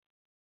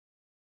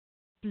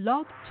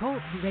Blog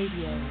Talk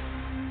Radio.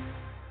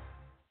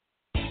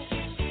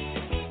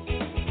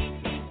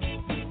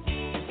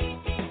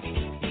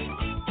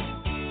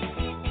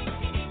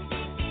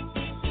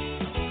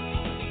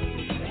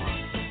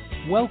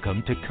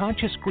 Welcome to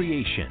Conscious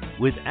Creation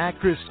with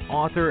actress,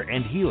 author,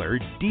 and healer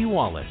Dee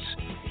Wallace.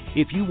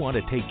 If you want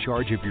to take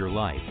charge of your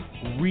life,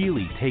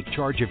 really take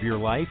charge of your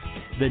life,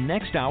 the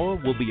next hour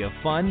will be a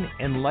fun,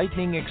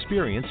 enlightening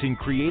experience in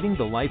creating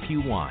the life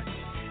you want.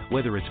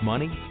 Whether it's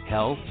money,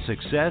 health,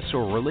 success,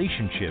 or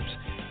relationships,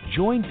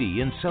 join Dee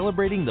in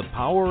celebrating the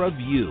power of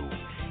you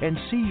and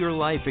see your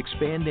life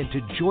expand into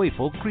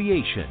joyful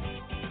creation.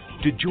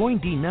 To join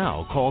Dee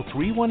now, call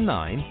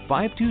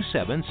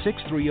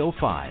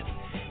 319-527-6305.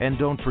 And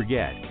don't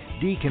forget,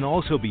 Dee can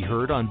also be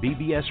heard on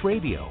BBS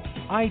Radio,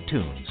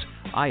 iTunes,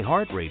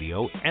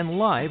 iHeartRadio, and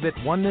live at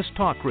Oneness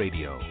Talk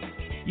Radio.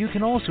 You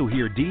can also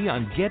hear Dee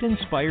on Get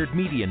Inspired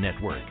Media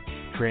Network,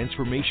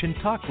 Transformation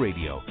Talk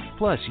Radio,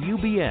 plus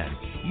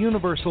UBN,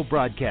 Universal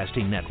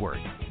Broadcasting Network.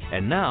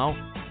 And now,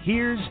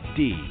 here's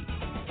Dee.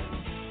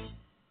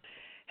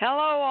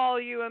 Hello,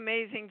 all you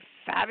amazing,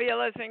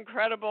 fabulous,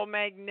 incredible,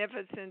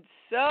 magnificent,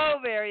 so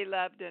very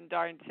loved and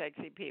darn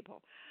sexy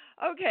people.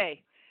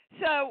 Okay,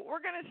 so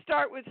we're going to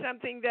start with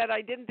something that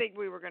I didn't think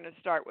we were going to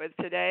start with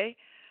today.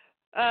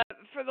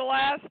 For the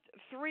last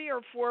 3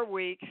 or 4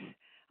 weeks,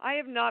 I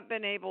have not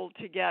been able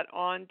to get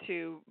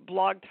onto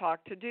Blog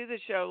Talk to do the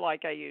show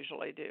like I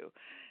usually do.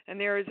 And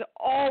there is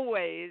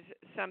always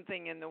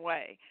something in the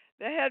way.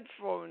 The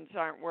headphones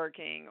aren't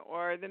working,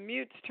 or the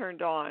mute's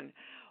turned on,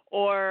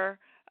 or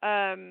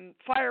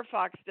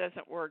Firefox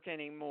doesn't work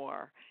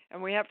anymore.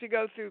 And we have to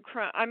go through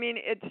Chrome. I mean,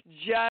 it's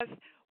just,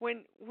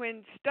 when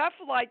stuff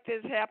like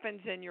this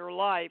happens in your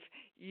life,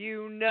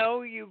 you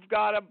know you've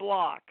got a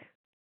block.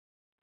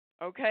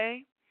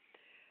 Okay?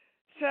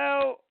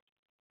 So,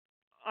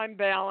 I'm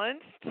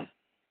balanced.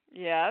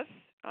 Yes.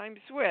 I'm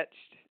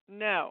switched.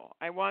 No.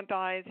 I want the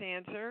highest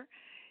answer.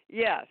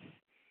 Yes.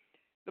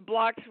 The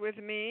block's with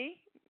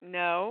me.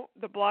 No.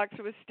 The block's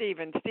with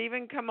Stephen.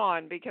 Stephen, come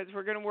on, because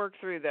we're going to work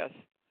through this.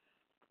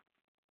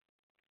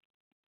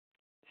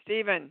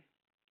 Stephen,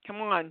 come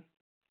on.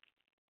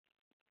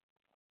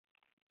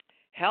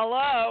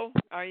 Hello.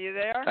 Are you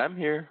there? I'm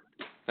here.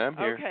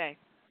 Okay.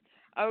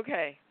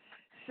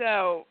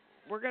 So,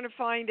 we're going to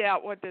find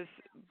out what this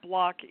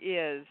block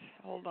is.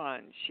 Hold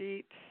on.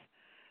 Sheets.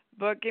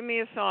 Book. Give me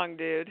a song,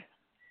 dude.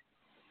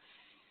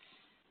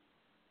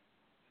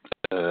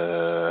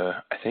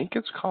 I think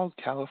it's called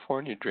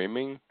California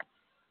Dreaming.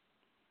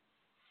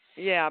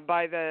 Yeah,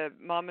 by the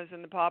Mamas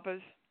and the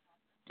Papas.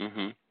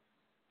 Mhm.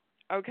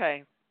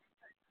 Okay.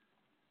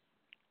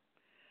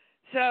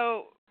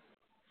 So,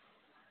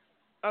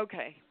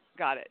 okay,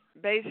 got it.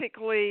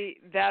 Basically,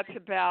 that's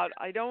about,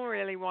 I don't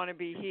really want to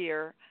be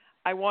here.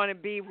 I want to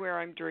be where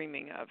I'm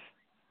dreaming of.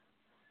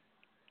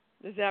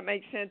 Does that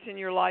make sense in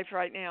your life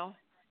right now?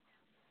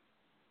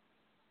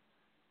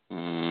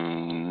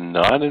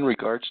 Not in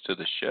regards to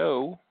the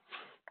show.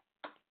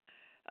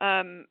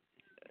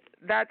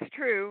 That's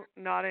true,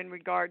 not in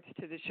regards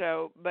to the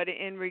show, but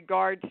in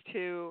regards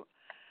to,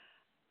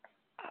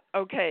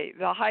 okay,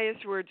 the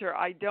highest words are,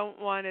 I don't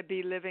want to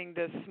be living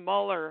the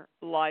smaller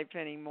life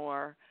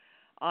anymore.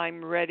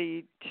 I'm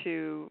ready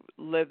to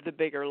live the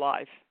bigger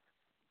life.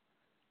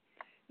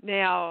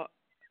 Now,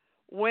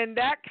 when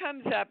that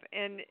comes up,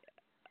 and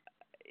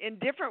in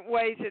different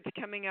ways it's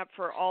coming up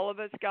for all of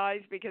us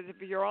guys, because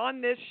if you're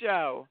on this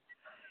show,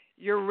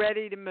 you're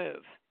ready to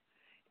move,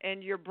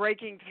 and you're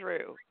breaking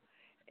through,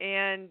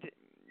 and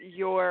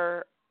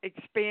you're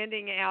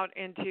expanding out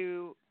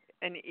into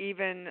an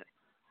even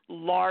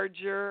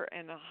larger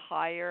and a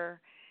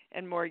higher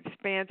and more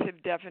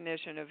expansive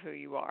definition of who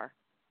you are.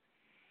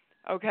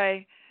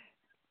 Okay?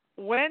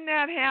 When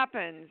that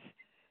happens,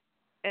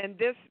 and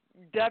this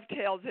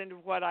dovetails into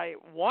what I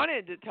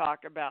wanted to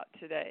talk about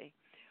today,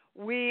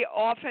 we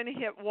often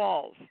hit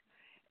walls,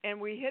 and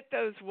we hit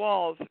those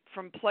walls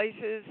from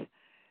places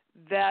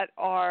that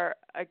are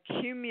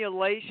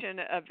accumulation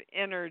of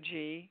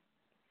energy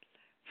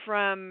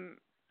from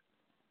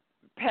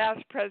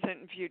past, present,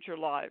 and future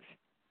lives.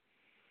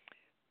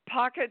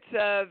 Pockets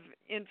of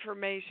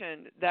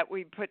information that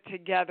we put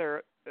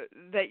together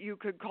that you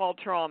could call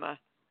trauma.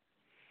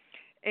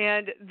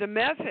 And the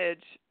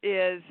message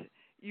is,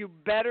 you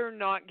better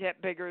not get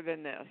bigger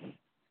than this.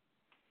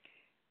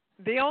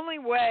 The only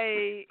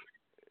way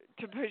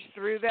to push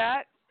through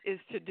that is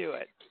to do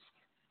it.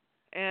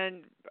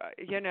 And,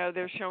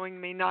 they're showing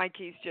me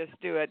Nike's Just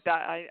Do It.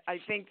 I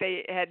think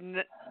they had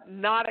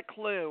not a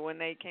clue when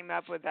they came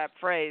up with that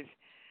phrase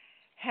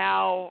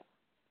how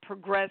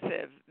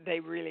progressive they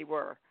really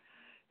were.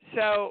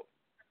 So,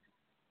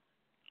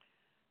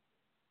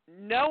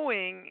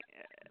 knowing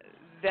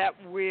that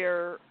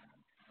we're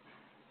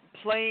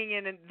playing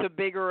in the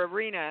bigger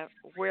arena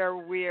where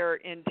we're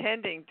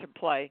intending to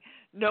play,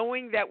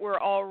 knowing that we're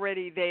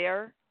already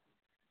there,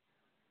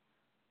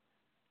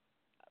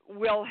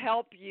 will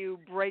help you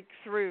break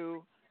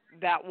through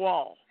that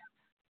wall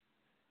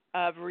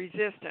of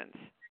resistance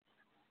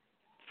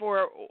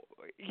for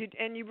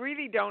and you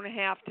really don't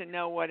have to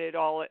know what it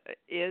all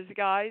is,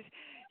 guys.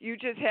 You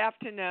just have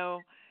to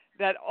know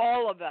that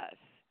all of us,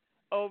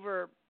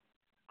 over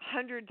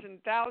hundreds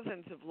and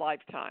thousands of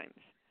lifetimes,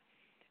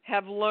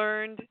 have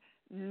learned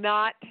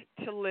not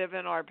to live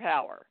in our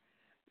power,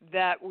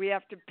 that we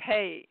have to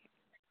pay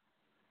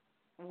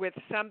with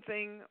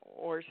something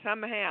or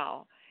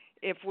somehow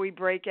if we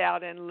break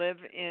out and live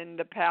in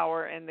the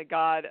power and the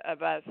God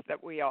of us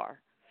that we are.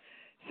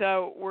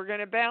 So we're going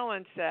to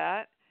balance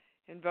that,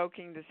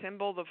 invoking the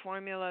symbol, the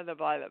formula, the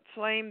violet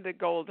flame, the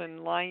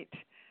golden light.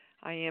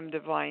 I am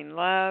divine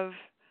love.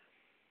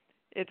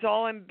 It's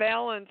all in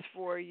balance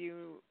for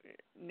you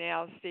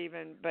now,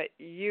 Stephen, but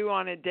you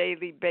on a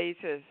daily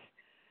basis,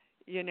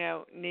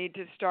 need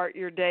to start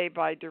your day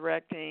by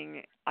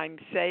directing, I'm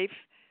safe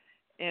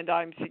and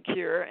I'm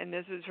secure, and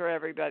this is for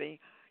everybody.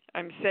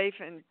 I'm safe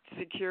and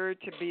secure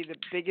to be the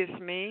biggest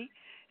me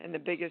and the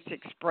biggest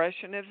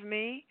expression of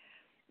me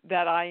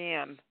that I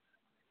am.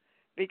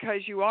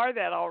 Because you are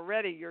that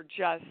already,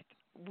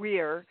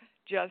 we're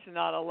just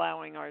not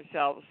allowing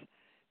ourselves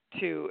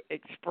to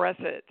express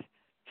it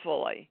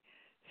fully.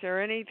 Is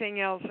there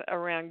anything else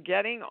around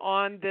getting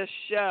on this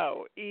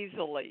show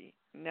easily?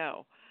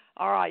 No.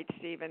 All right,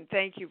 Stephen,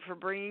 thank you for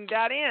bringing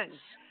that in.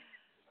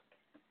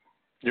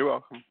 You're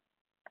welcome.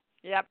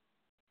 Yep.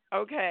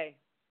 Okay.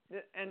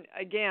 And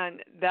again,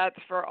 that's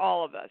for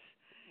all of us.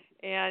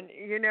 And,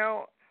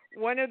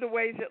 one of the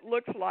ways it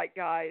looks like,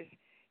 guys,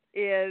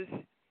 is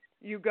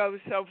you go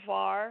so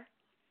far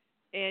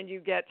and you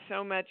get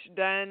so much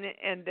done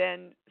and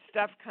then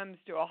stuff comes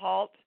to a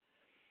halt,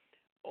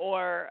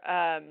 or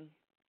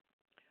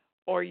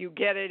you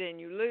get it and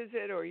you lose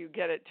it, or you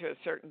get it to a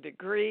certain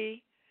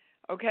degree.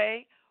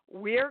 Okay?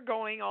 We're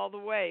going all the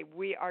way.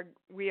 We are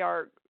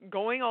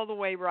going all the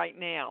way right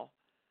now.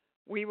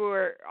 We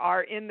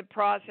are in the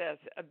process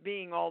of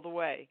being all the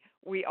way.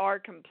 We are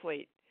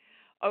complete.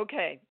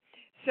 Okay,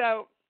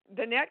 so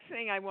the next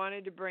thing I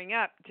wanted to bring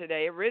up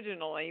today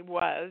originally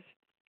was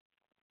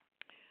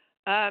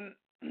I'm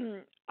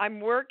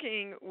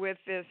working with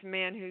this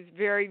man who's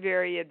very,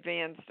 very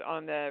advanced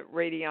on the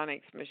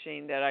radionics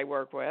machine that I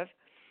work with.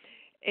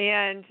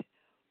 And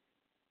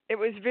it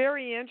was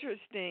very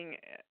interesting.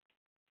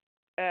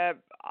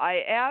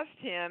 I asked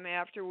him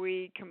after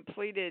we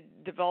completed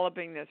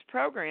developing this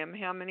program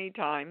how many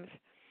times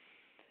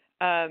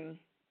I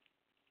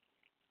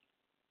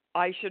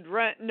should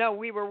run. No,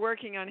 we were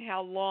working on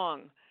how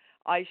long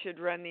I should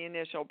run the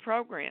initial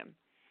program.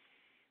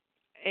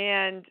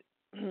 And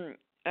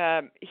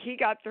he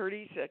got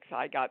 36,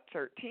 I got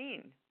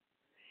 13.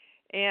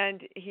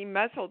 And he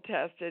muscle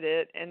tested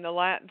it, and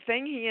the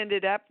thing he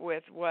ended up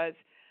with was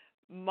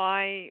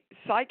my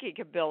psychic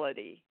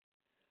ability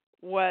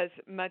was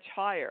much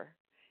higher.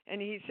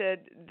 And he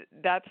said,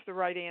 that's the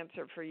right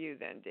answer for you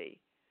then, Dee.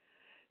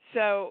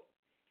 So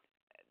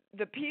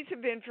the piece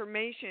of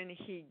information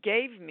he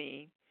gave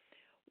me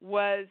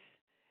was,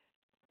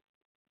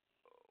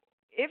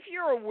 if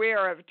you're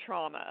aware of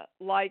trauma,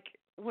 like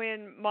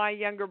when my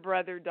younger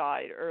brother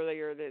died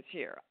earlier this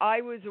year,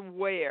 I was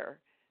aware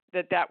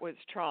that was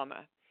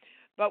trauma.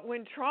 But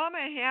when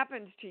trauma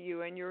happens to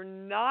you and you're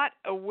not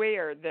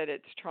aware that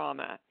it's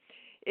trauma,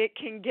 it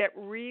can get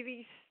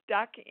really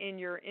stuck in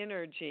your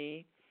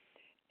energy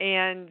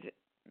and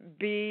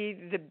be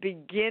the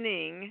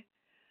beginning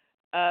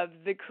of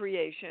the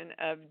creation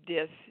of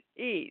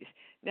dis-ease.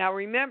 Now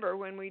remember,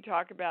 when we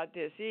talk about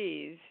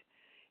dis-ease,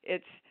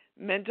 it's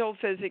mental,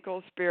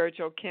 physical,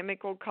 spiritual,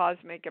 chemical,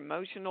 cosmic,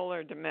 emotional,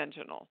 or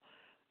dimensional,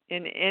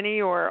 in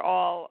any or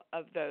all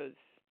of those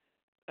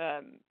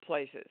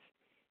places.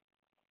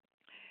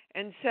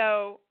 And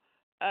so,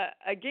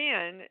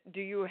 again,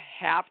 do you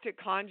have to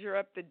conjure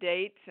up the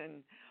dates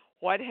and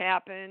what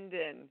happened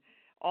and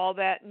all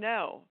that?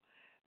 No.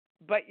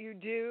 But you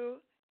do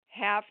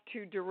have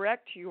to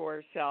direct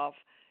yourself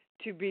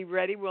to be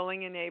ready,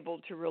 willing, and able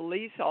to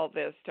release all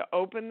this, to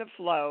open the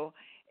flow,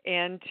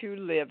 and to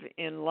live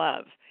in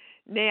love.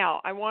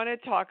 Now, I want to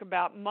talk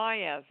about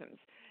miasms.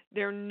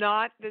 They're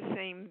not the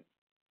same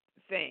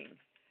thing,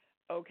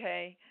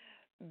 okay?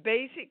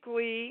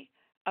 Basically,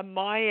 a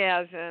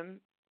miasm,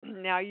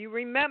 now you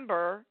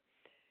remember,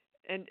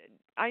 and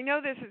I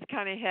know this is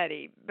kind of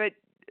heady, but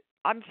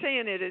I'm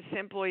saying it as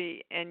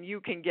simply, and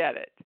you can get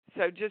it.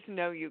 So just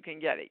know you can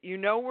get it. You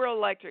know we're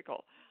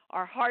electrical.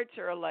 Our hearts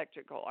are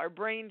electrical. Our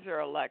brains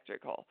are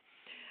electrical.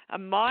 A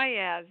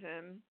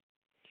miasm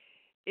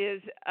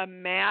is a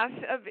mass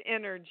of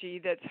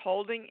energy that's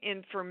holding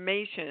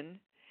information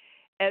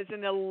as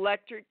an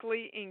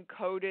electrically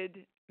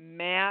encoded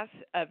mass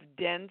of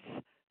dense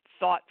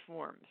thought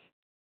forms.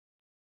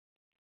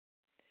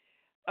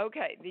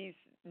 Okay, these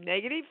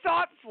negative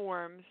thought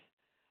forms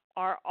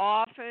are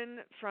often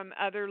from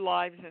other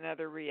lives and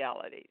other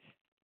realities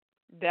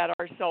that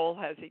our soul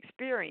has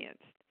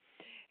experienced.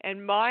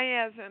 And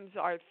miasms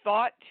are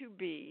thought to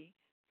be,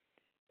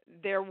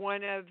 they're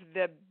one of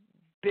the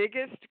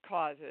biggest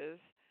causes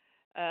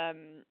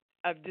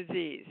of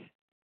disease.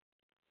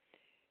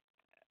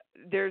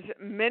 there's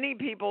many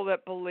people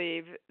that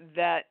believe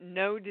that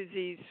no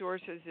disease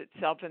sources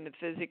itself in the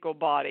physical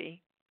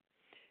body,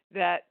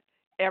 that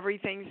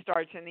everything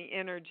starts in the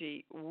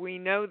energy. We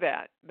know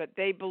that, but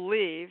they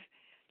believe,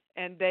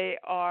 and they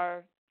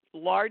are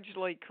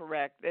largely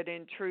correct, that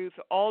in truth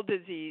all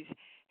disease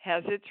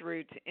has its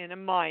roots in a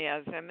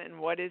miasm. And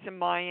what is a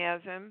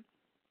miasm?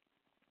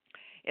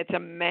 It's a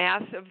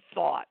mass of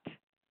thought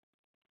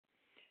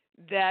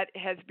that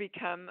has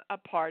become a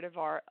part of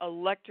our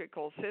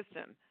electrical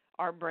system,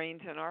 our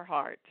brains and our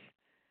hearts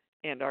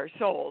and our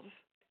souls.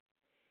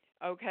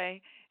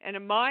 Okay? And a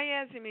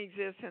miasm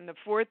exists in the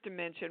fourth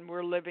dimension.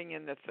 We're living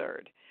in the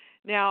third.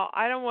 Now,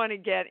 I don't want to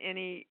get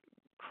any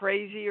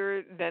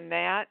crazier than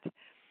that,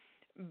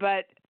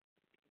 but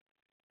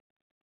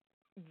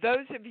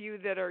those of you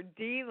that are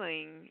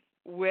dealing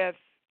with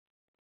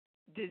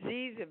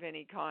disease of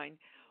any kind,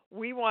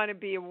 we want to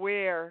be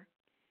aware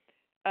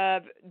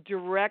of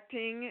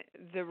directing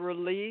the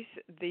release,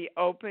 the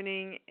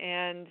opening,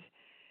 and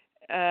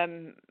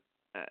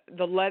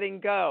the letting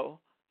go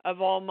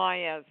of all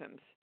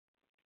miasms,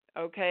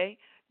 okay,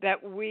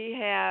 that we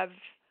have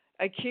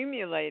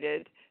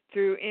accumulated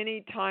through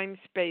any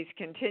time-space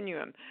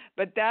continuum.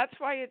 But that's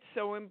why it's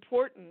so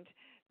important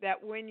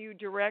that when you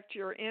direct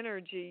your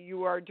energy,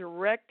 you are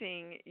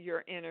directing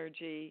your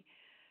energy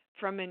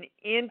from an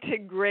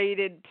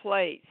integrated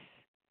place,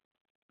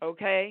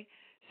 okay?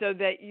 So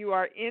that you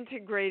are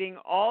integrating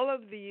all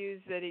of the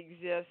yous that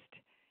exist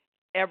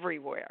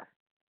everywhere,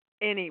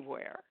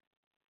 anywhere,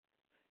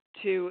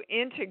 to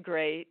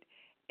integrate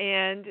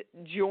and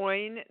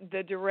join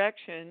the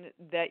direction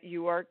that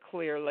you are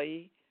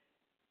clearly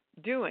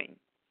doing,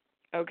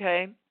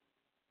 okay?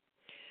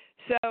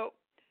 So,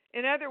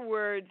 in other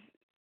words,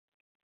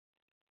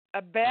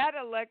 a bad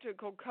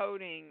electrical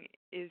coding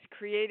is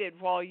created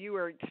while you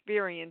are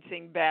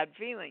experiencing bad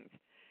feelings.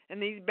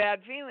 And these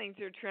bad feelings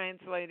are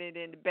translated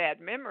into bad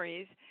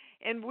memories,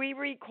 and we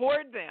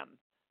record them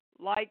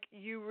like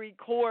you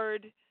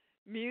record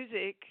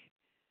music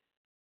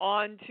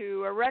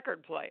onto a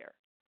record player,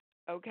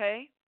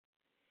 okay?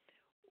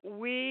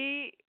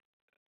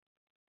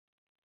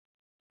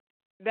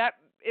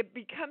 It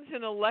becomes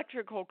an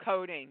electrical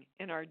coding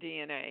in our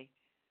DNA.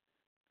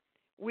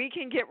 We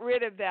can get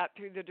rid of that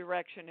through the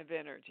direction of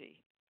energy,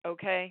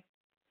 okay?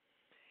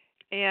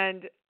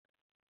 And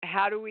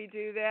how do we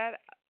do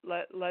that?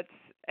 Let's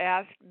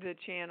ask the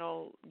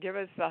channel, give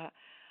us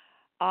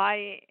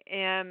I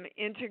am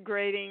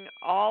integrating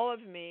all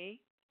of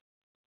me,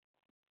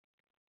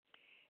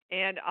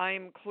 and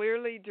I'm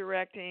clearly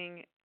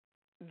directing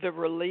the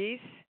release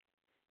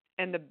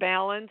and the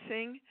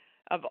balancing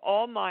of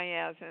all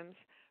miasms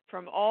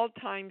from all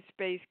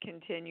time-space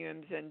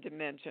continuums and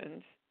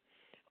dimensions.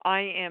 I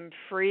am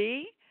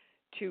free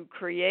to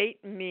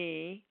create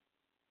me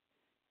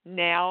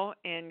now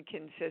and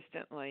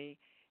consistently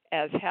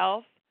as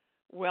health,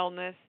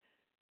 wellness,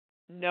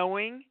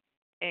 knowing,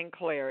 and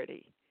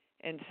clarity.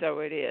 And so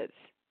it is.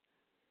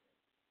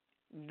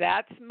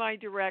 That's my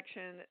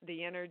direction.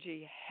 The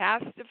energy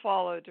has to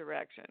follow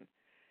direction.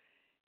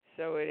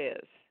 So it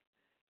is.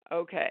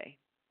 Okay.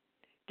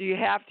 Do you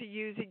have to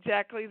use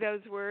exactly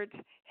those words?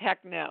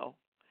 Heck no.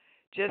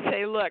 Just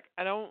say, look,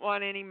 I don't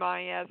want any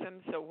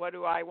miasms, so what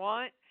do I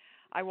want?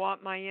 I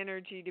want my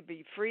energy to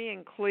be free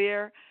and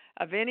clear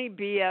of any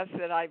BS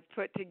that I've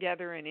put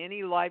together in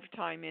any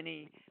lifetime,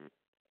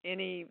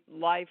 any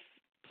life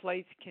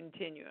place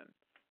continuum.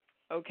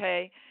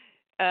 Okay?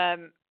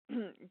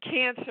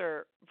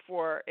 Cancer,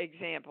 for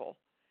example,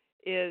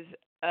 is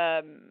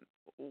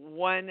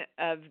one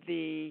of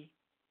the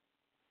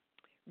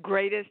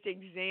greatest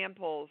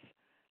examples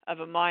of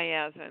a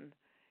miasm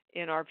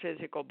in our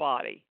physical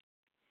body.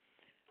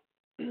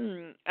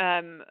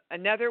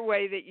 Another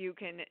way that you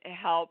can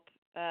help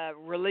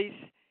release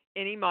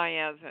any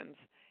miasms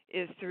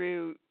is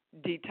through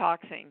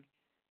detoxing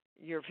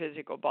your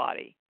physical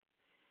body.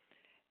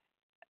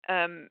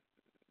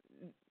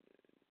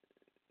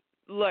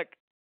 Look,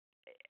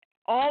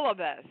 all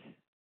of us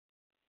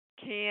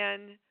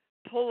can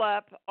pull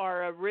up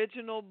our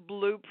original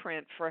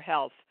blueprint for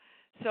health.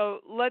 So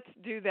let's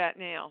do that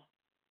now.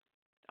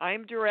 I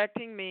am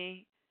directing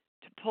me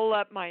to pull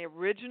up my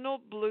original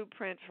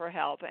blueprint for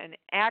health and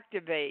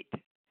activate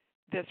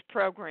this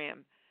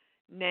program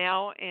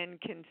now and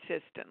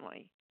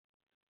consistently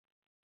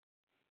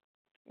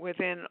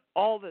within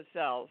all the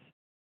cells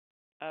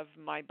of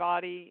my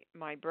body,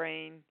 my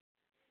brain,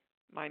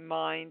 my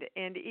mind,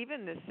 and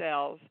even the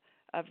cells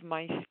of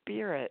my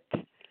spirit.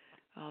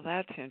 Oh,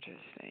 that's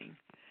interesting.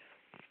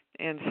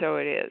 And so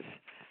it is.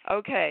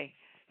 Okay,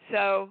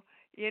 so,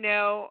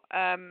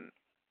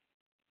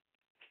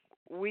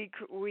 we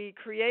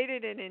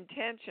created an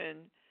intention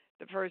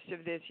the first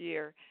of this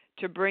year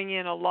to bring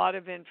in a lot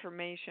of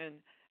information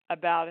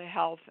about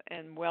health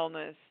and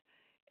wellness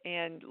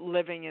and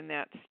living in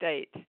that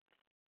state.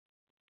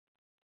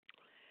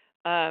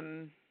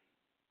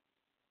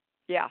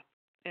 Yeah,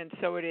 and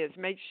so it is.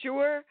 Make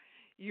sure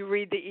you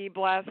read the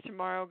e-blast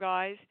tomorrow,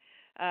 guys.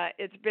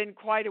 It's been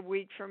quite a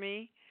week for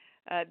me.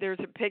 There's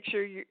a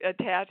picture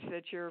attached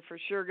that you're for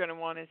sure going to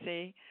want to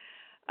see.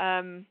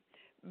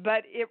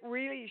 But it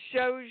really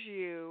shows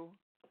you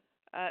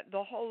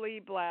the whole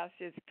e-blast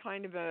is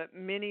kind of a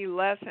mini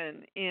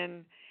lesson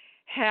in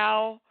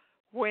how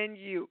when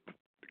you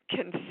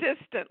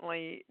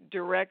consistently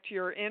direct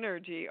your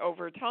energy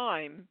over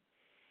time,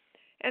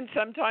 and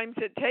sometimes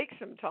it takes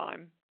some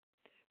time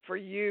for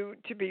you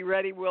to be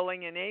ready,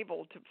 willing, and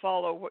able to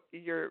follow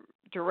your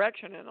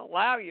direction and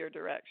allow your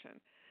direction.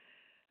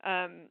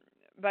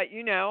 But,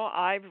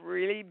 I've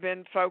really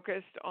been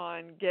focused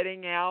on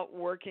getting out,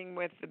 working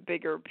with the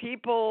bigger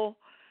people,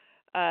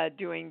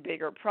 doing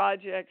bigger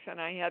projects,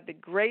 and I had the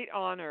great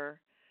honor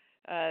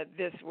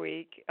this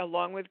week,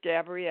 along with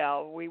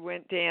Gabrielle. We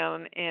went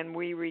down and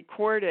we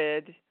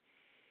recorded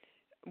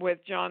with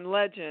John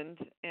Legend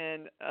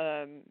and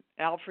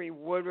Alfre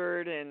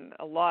Woodward and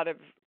a lot of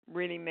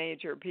really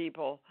major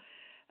people,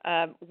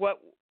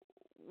 what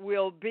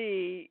will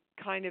be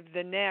kind of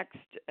the next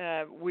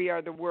We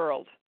Are the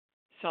World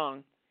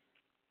song.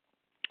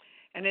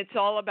 And it's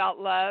all about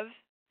love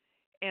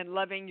and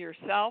loving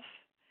yourself.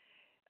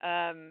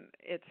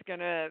 It's going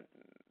to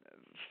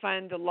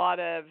fund a lot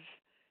of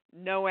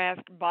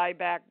no-ask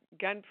buyback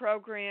gun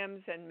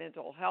programs and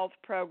mental health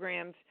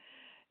programs.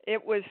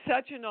 It was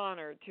such an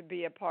honor to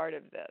be a part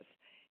of this.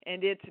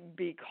 And it's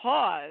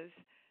because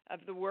of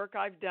the work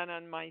I've done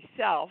on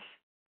myself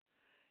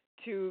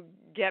to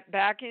get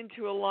back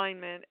into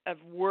alignment of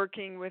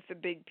working with the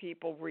big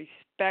people,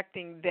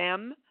 respecting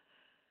them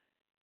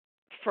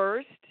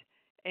first,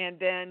 and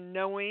then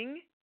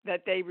knowing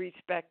that they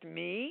respect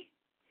me,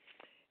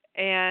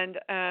 and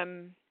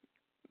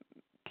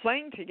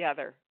playing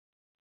together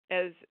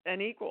as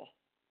an equal.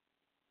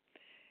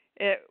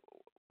 It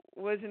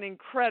was an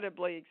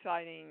incredibly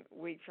exciting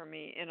week for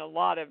me in a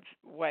lot of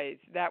ways.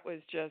 That was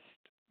just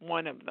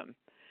one of them.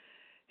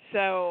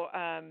 So,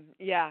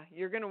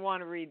 you're going to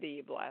want to read the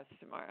e-blast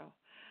tomorrow.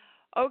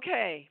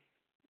 Okay,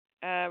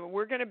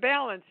 we're going to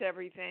balance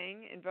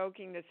everything,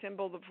 invoking the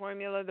symbol, the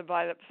formula, the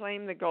violet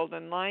flame, the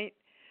golden light.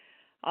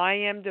 I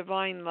am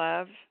divine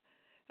love.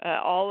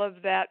 All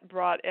of that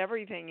brought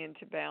everything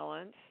into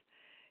balance.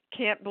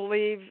 Can't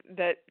believe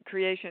that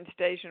Creation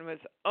Station was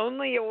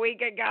only a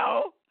week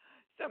ago.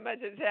 So much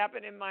has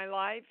happened in my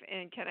life.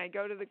 And can I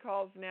go to the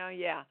calls now?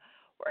 Yeah.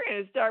 We're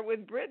going to start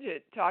with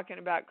Bridget talking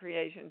about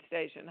Creation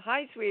Station.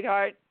 Hi,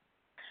 sweetheart.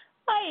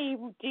 Hi,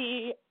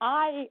 Dee.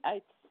 I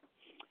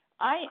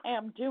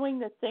am doing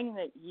the thing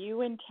that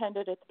you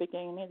intended at the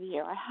beginning of the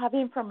year. I have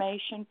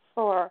information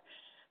for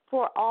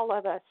all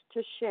of us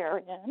to share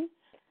in.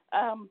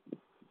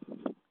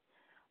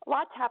 A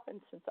lot's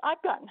happened since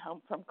I've gotten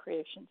home from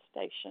Creation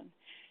Station.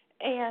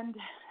 And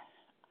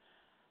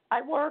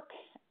I work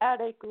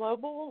at a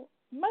global,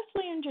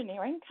 mostly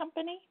engineering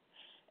company,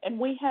 and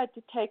we had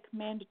to take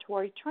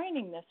mandatory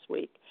training this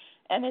week.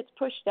 And it's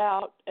pushed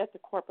out at the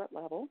corporate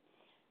level.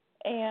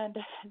 And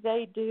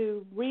they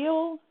do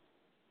real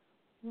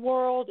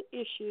world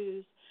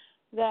issues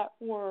that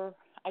were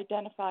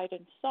identified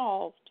and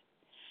solved.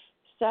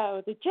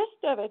 So the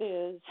gist of it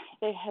is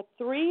they had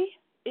 3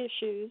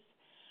 issues.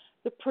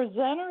 The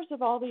presenters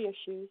of all the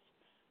issues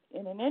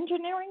in an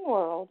engineering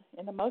world,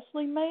 in a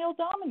mostly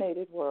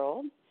male-dominated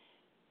world,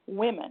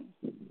 women.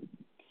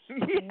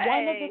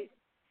 Yay.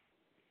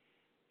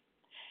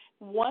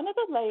 One of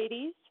the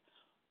ladies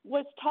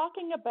was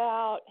talking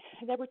about,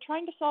 they were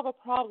trying to solve a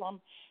problem,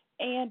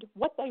 and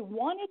what they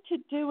wanted to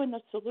do in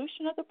the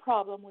solution of the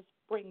problem was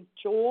bring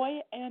joy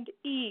and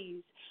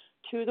ease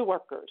to the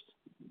workers.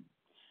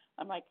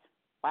 I'm like,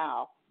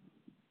 wow.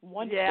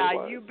 Wonderful Yeah,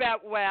 words. you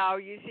bet. Wow.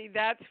 You see,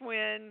 that's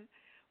when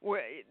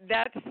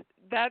that's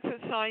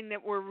a sign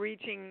that we're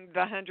reaching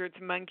the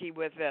 100th monkey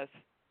with this.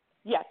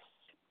 Yes.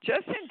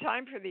 Just in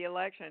time for the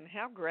election.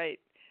 How great.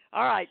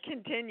 All right,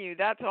 continue.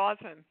 That's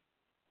awesome.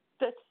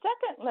 The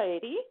second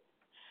lady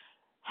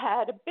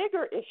had a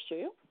bigger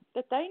issue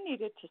that they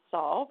needed to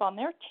solve on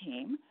their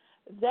team.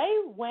 They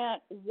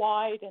went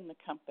wide in the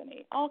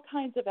company, all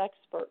kinds of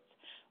experts,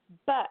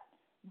 but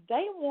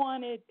they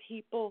wanted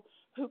people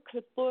who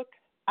could look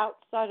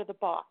outside of the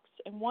box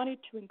and wanted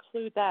to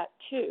include that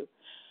too.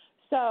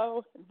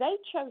 So they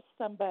chose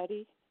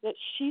somebody that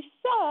she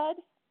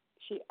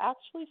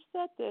actually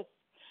said this,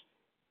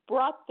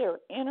 brought their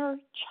inner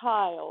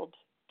child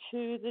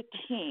to the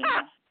team.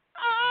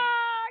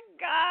 Oh,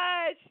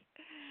 gosh.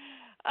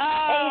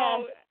 Oh,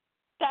 and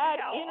that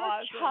how inner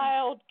awesome.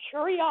 child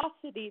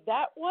curiosity,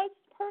 that was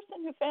the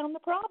person who found the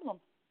problem.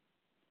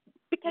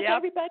 Because Yep.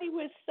 everybody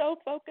was so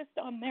focused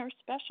on their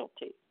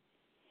specialty.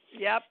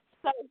 Yep.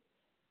 So,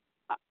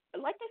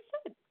 like I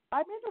said,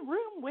 I'm in a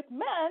room with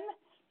men,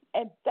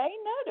 and they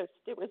noticed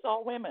it was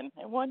all women.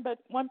 And one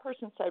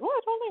person said,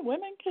 "What? Only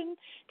women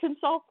can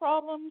solve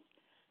problems."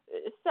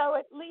 So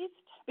at least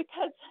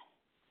because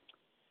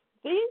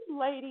these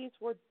ladies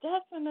were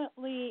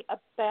definitely a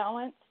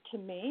balance to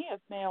me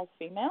of male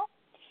female.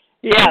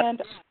 Yes.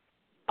 And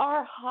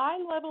our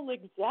high-level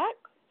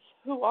execs,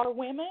 who are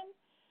women,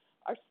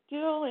 are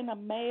still in a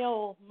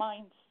male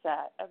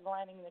mindset of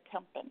running the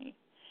company.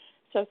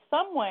 So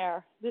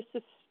somewhere this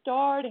is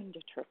starting to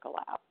trickle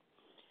out.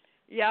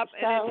 Yep,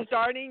 So, and it's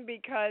starting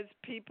because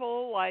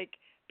people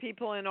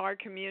in our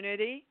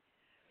community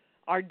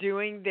are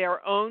doing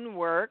their own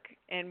work,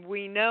 and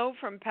we know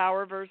from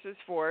Power versus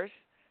Force,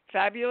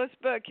 fabulous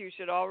book you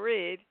should all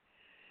read,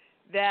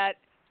 that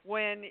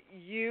when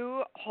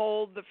you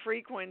hold the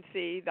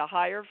frequency, the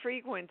higher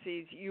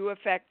frequencies, you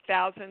affect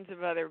thousands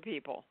of other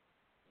people.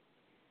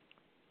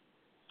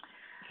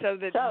 So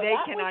that they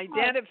can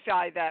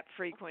identify that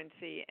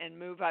frequency and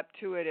move up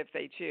to it if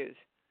they choose,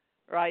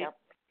 right? Yep.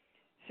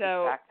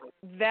 So Exactly.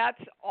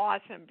 That's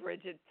awesome,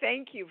 Bridget.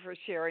 Thank you for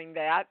sharing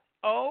that.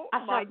 Oh,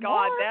 I my have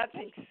God, more. that's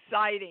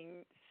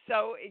exciting.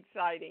 So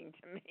exciting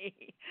to me.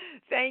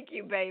 Thank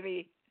you,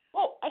 baby.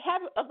 Well, I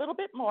have a little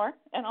bit more,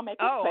 and I'll make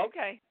it quick.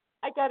 Okay.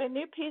 I got a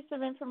new piece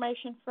of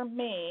information for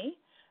me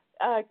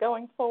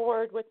going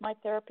forward with my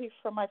therapy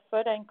for my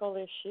foot ankle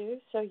issue.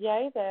 So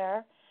yay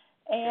there.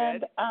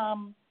 And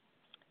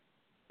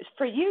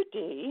for you,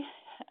 Dee,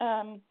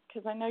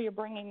 because I know you're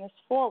bringing this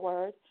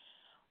forward,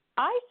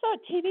 I saw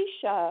a TV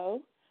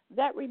show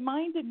that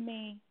reminded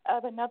me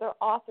of another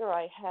author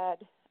I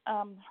had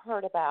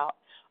heard about.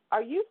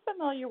 Are you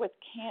familiar with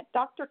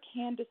Dr.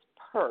 Candace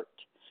Pert?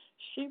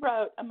 She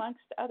wrote, amongst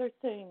other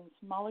things,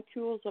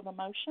 Molecules of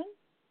Emotion.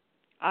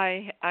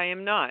 I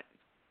am not.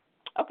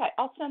 Okay,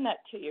 I'll send that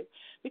to you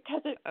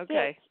because it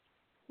fits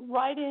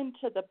right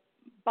into the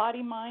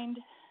body-mind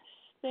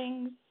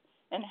things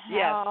and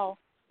how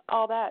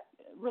all that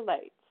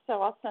relates.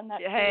 So I'll send that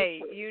to you.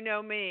 Hey, you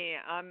know me.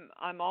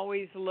 I'm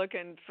always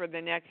looking for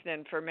the next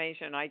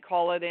information. I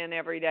call it in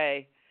every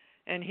day,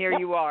 and here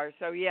you are.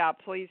 So, yeah,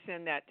 please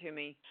send that to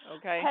me,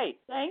 okay? Hey,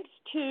 thanks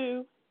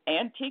to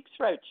Antiques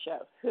Roadshow.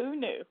 Who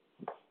knew?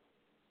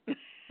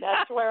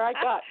 That's where I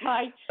got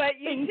my But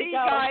you thing see, to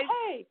go, guys,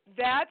 hey.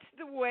 That's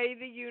the way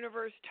the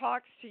universe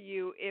talks to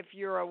you if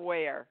you're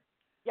aware.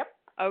 Yep.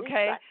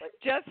 Okay? Exactly.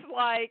 Just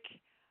like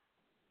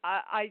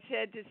I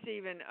said to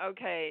Stephen,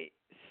 okay,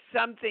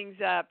 something's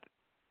up.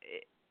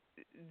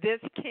 This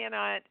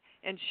cannot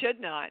and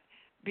should not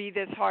be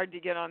this hard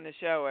to get on the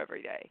show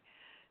every day.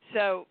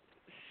 So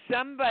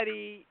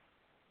somebody,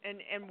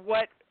 and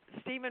what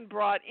Stephen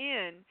brought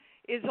in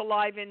is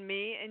alive in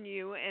me and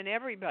you and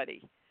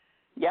everybody.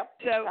 Yep.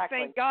 So exactly.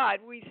 Thank God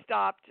we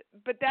stopped.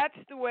 But that's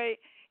the way,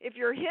 if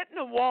you're hitting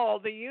a wall,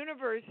 the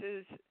universe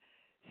is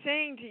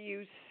saying to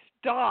you,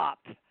 stop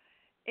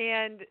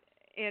and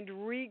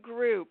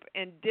regroup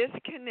and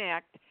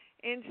disconnect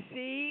and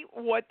see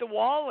what the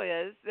wall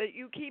is that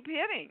you keep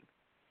hitting,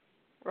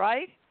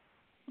 right?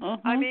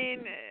 Mm-hmm. I mean,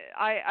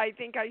 I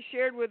think I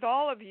shared with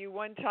all of you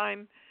one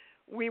time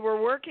we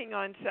were working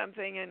on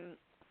something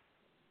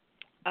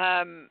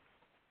and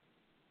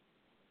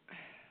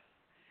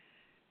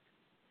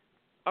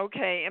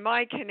okay, am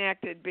I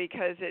connected?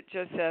 Because it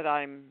just said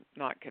I'm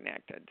not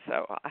connected.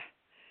 So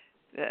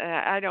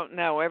I don't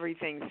know.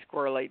 Everything's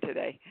squirrely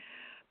today.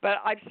 But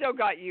I've still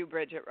got you,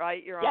 Bridget,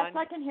 right? You're on? Yes,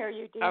 I can hear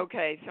you, Dee.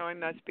 Okay, so I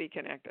must be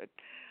connected.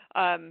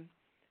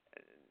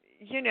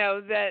 You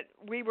know, that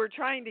we were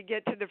trying to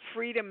get to the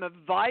freedom of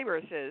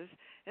viruses,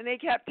 and they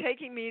kept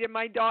taking me to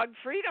my dog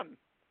Freedom,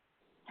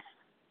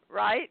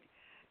 right?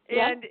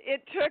 Yeah. And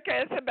it took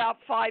us about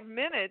 5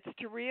 minutes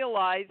to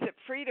realize that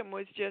freedom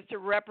was just a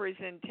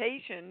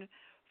representation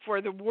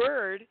for the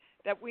word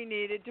that we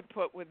needed to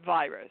put with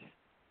virus,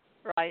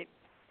 right?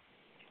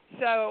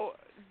 So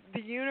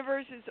the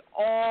universe is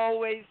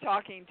always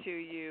talking to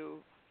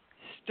you.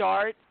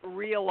 Start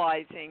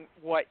realizing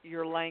what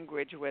your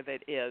language with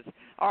it is.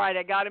 All right,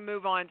 I got to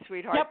move on,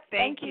 sweetheart. Yep,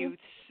 Thank you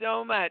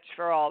so much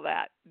for all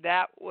that.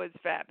 That was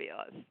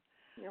fabulous.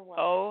 You're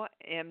welcome.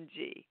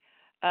 OMG.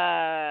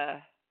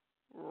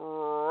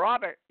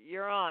 Robert,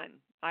 you're on,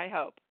 I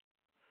hope.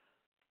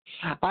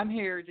 I'm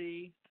here,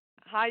 Dee.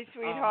 Hi,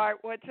 sweetheart.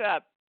 What's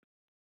up?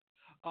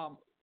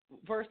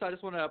 First, I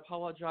just want to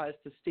apologize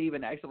to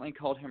Stephen. I accidentally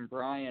called him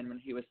Brian when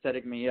he was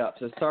setting me up,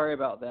 so sorry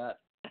about that.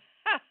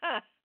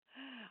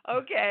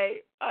 Okay.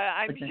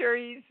 I'm sure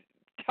he's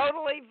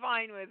totally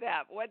fine with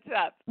that. What's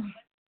up?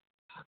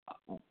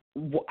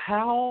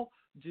 How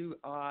do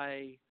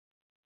I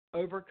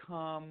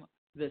overcome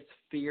this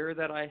fear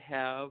that I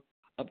have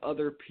of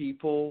other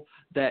people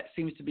that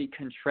seems to be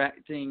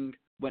contracting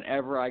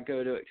whenever I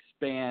go to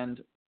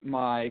expand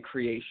my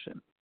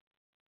creation?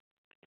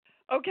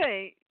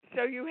 Okay,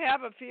 so you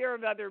have a fear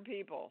of other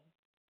people.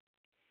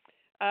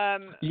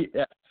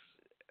 Yes.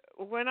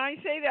 When I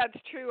say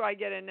that's true, I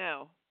get a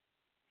no.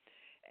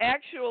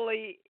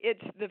 Actually,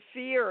 it's the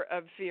fear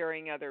of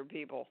fearing other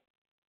people.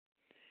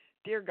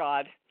 Dear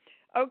God.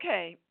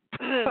 Okay,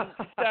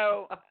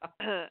 so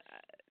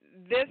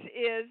this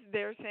is,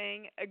 they're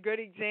saying, a good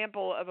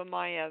example of a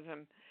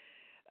miasm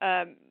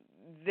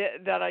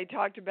that I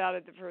talked about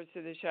at the first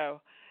of the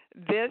show.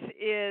 This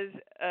is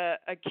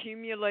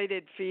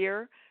accumulated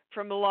fear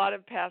from a lot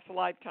of past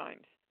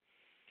lifetimes.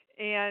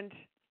 And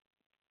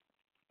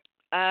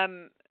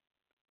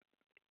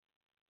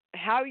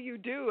how you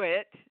do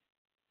it,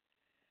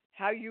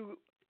 how you,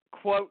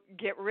 quote,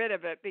 get rid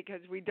of it, because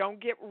we don't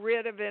get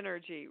rid of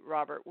energy,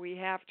 Robert. We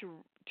have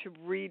to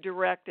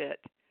redirect it.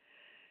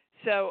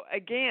 So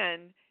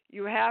again,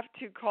 you have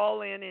to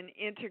call in and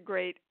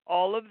integrate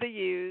all of the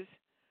yous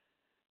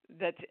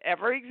that's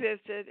ever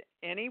existed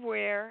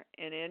anywhere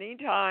and any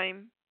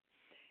time,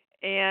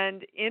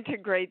 and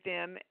integrate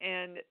them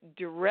and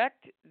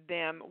direct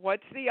them.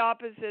 What's the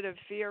opposite of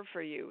fear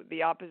for you?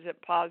 The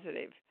opposite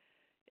positive.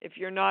 If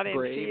you're not in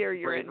fear,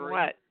 you're bravery. in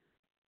what?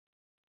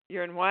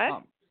 You're in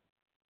what?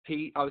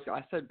 Pete,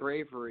 I said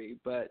bravery,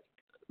 but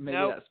maybe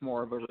Nope. that's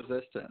more of a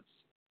resistance.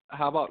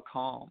 How about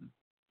calm?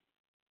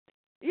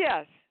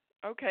 Yes.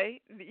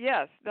 Okay.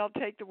 Yes, they'll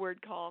take the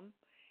word calm,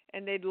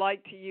 and they'd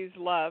like to use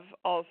love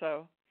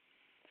also.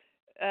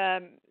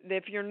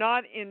 If you're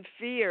not in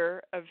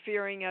fear of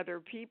fearing other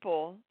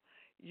people,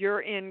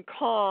 you're in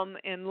calm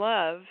and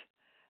love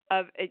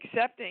of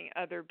accepting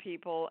other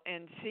people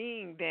and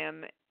seeing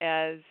them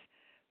as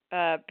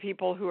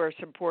people who are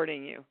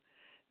supporting you.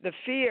 The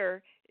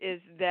fear is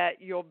that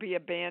you'll be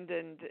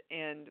abandoned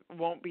and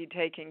won't be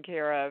taken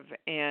care of,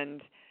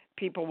 and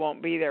people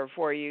won't be there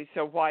for you,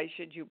 so why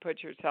should you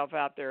put yourself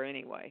out there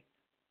anyway?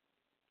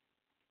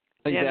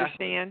 Do you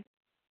understand?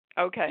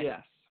 Okay.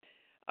 Yes.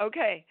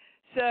 Okay.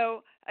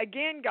 So,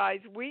 again, guys,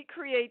 we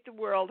create the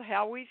world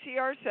how we see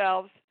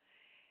ourselves,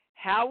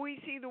 how we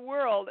see the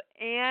world,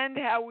 and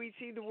how we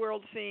see the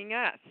world seeing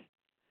us.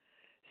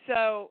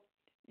 So,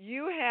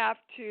 you have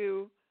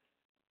to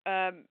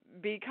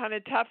be kind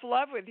of tough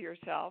love with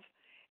yourself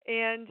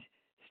and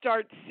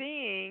start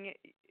seeing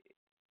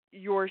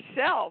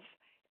yourself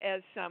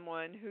as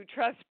someone who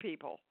trusts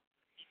people.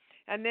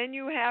 And then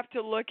you have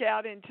to look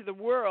out into the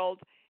world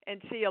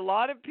and see a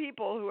lot of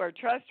people who are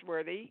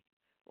trustworthy,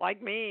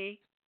 like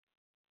me.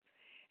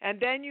 And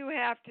then you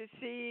have to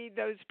see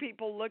those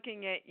people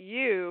looking at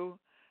you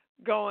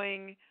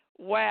going,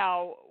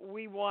 wow,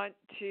 we want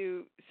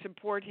to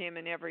support him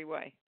in every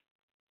way.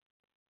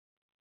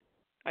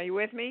 Are you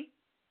with me?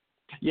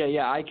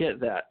 Yeah, I get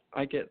that.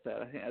 I think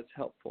that's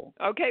helpful.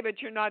 Okay, but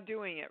you're not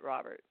doing it,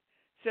 Robert.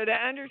 So to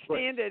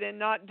understand it and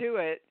not do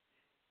it,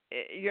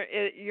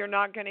 you're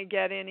not going to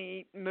get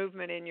any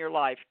movement in your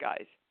life,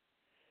 guys.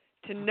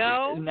 To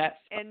know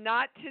and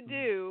not to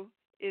do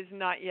is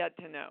not yet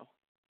to know.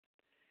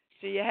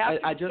 So you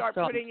have to start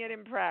putting it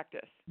in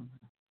practice.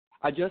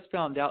 I just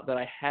found out that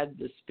I had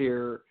this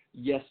fear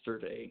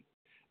yesterday.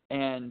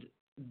 And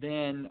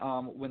then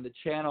when the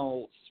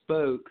channel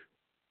spoke,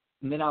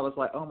 and then I was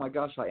like, oh, my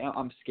gosh,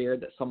 I'm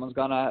scared that someone's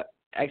going to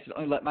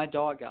accidentally let my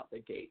dog out the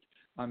gate.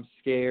 I'm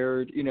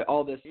scared,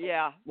 all this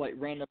like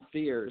random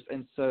fears.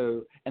 And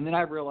then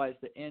I realized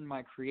that in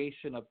my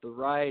creation of the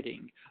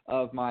writing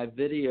of my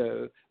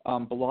video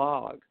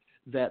blog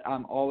that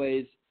I'm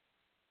always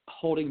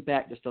holding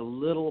back just a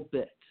little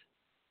bit.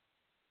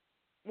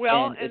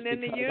 Well, and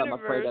then the universe, I'm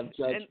afraid of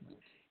judgment.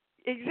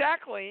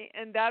 Exactly,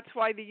 and that's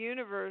why the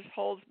universe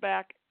holds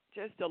back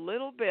just a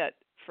little bit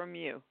from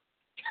you.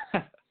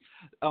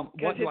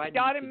 Because it's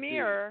got to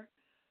mirror.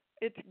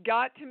 It's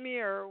got to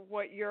mirror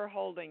what you're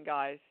holding,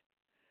 guys.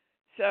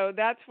 So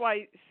that's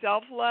why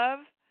self-love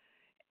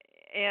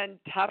and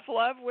tough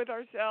love with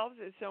ourselves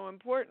is so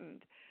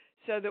important,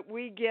 so that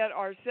we get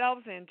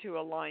ourselves into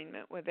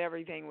alignment with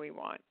everything we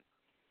want.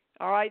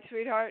 All right,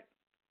 sweetheart?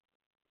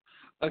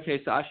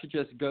 Okay, so I should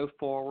just go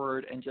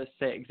forward and just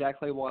say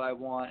exactly what I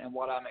want and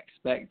what I'm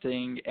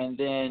expecting, and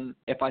then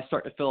if I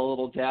start to feel a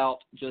little doubt,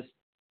 just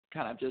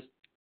kind of just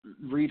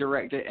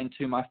redirect it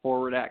into my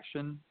forward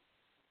action?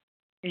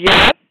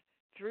 Yes,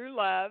 through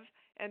love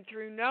and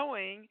through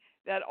knowing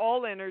that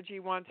all energy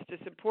wants to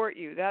support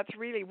you. That's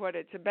really what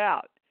it's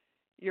about.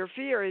 Your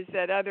fear is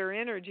that other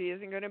energy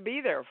isn't going to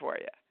be there for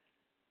you.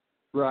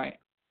 Right.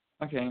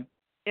 Okay.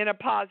 In a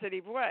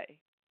positive way.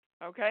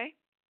 Okay?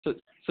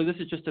 So this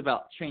is just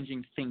about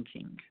changing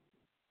thinking.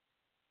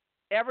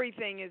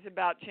 Everything is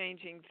about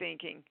changing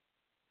thinking,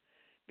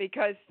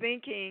 because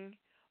thinking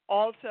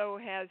also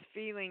has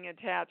feeling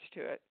attached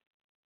to it.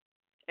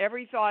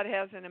 Every thought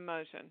has an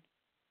emotion.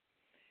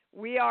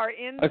 We are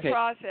in the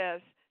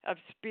process of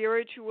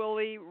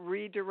spiritually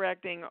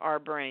redirecting our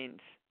brains.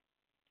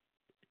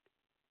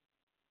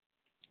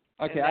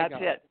 Okay, and that's I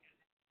got it.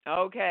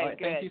 Okay, right,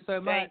 good. Thank you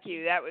so much. Thank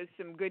you. That was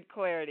some good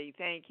clarity.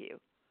 Thank you.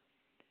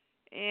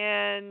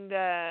 And,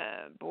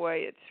 boy,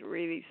 it's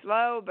really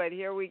slow, but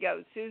here we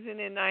go. Susan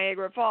in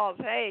Niagara Falls.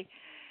 Hey,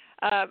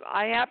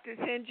 I have to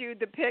send you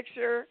the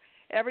picture.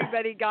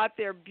 Everybody got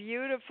their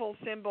beautiful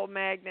symbol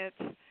magnets.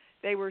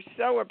 They were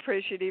so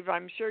appreciative.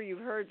 I'm sure you've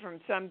heard from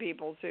some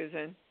people,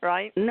 Susan,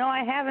 right? No,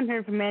 I haven't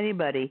heard from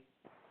anybody.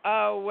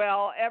 Oh,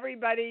 well,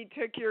 everybody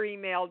took your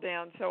email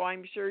down, so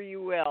I'm sure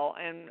you will.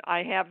 And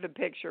I have the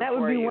picture for you.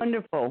 That would be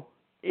wonderful.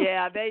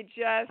 Yeah, they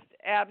just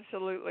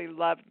absolutely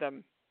loved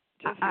them.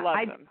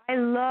 Love them. I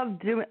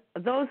love doing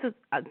those.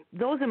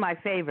 Those are my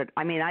favorite.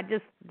 I mean,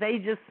 they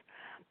just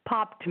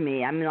popped to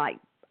me. I mean,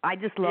 I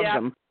just love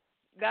them.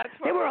 That's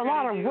what they were a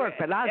lot of work,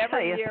 but I'll tell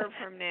you, year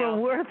from now, they're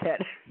worth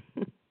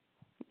it.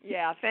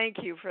 Yeah, thank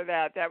you for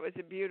that. That was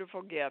a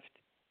beautiful gift.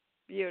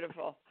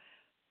 Beautiful.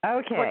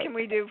 Okay. What can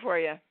we do for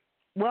you?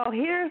 Well,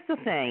 here's the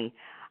thing.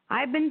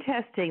 I've been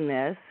testing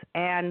this,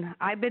 and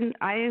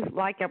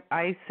like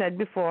I said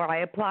before,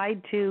 I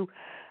applied to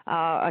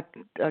a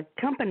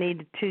company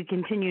to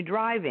continue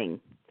driving.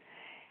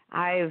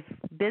 I've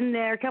been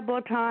there a couple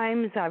of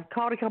times. I've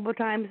called a couple of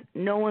times.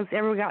 No one's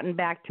ever gotten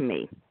back to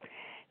me.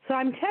 So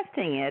I'm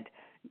testing it.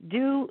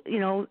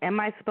 Am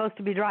I supposed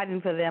to be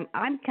driving for them?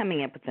 I'm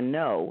coming up with a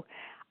no.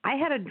 I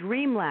had a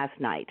dream last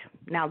night.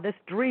 Now, this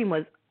dream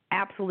was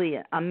absolutely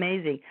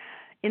amazing.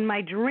 In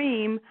my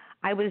dream,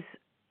 I was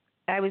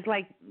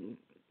like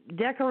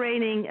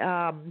decorating,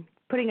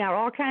 putting out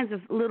all kinds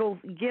of little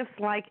gifts,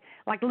 like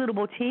a little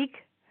boutique,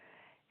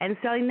 and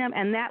selling them.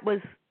 And that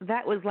was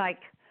like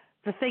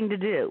the thing to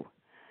do,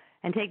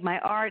 and take my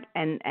art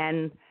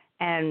and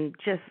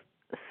just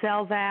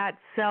sell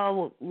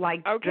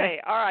like. Okay,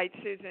 all right,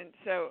 Susan.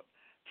 So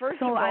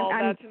first of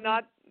all,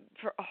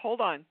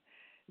 hold on.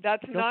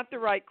 That's not the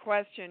right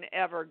question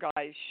ever,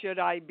 guys. Should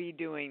I be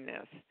doing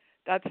this?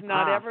 That's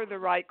not ever the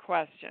right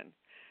question.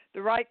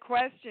 The right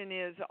question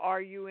is,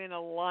 are you in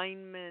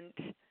alignment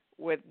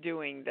with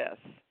doing this?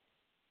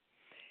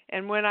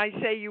 And when I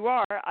say you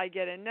are, I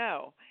get a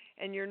no.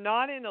 And you're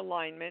not in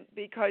alignment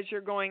because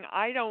you're going,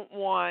 I don't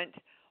want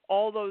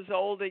all those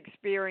old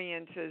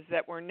experiences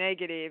that were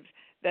negative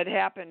that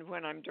happened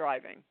when I'm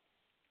driving.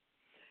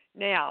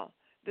 Now,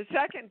 the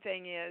second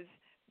thing is,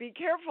 be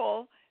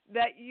careful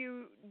that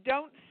you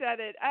don't set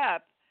it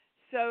up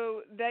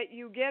so that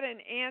you get an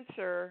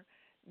answer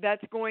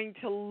that's going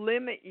to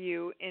limit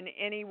you in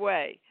any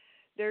way.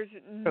 There's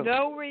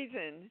no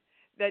reason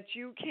that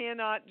you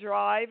cannot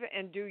drive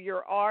and do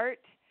your art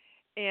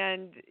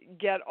and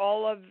get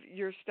all of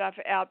your stuff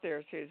out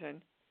there,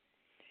 Susan.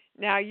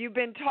 Now, you've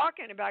been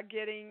talking about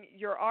getting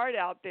your art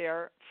out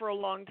there for a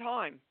long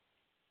time.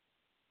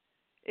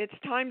 It's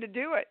time to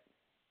do it.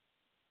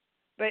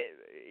 But,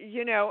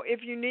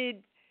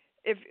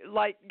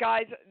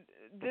 guys,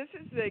 this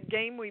is the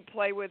game we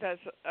play with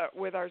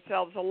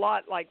ourselves a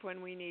lot, like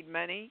when we need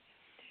money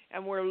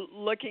and we're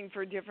looking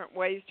for different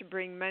ways to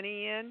bring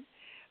money in,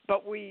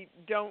 but we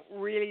don't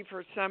really,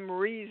 for some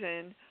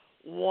reason,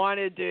 want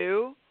to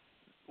do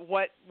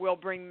what will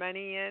bring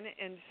money in.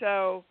 And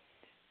so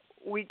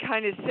we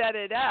kind of set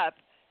it up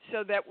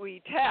so that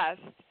we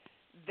test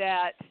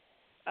that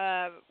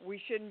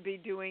we shouldn't be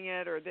doing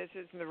it, or this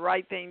isn't the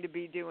right thing to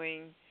be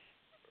doing.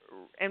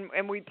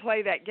 And we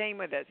play that game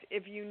with us.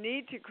 If you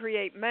need to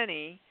create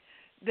money,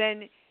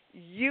 then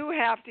you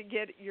have to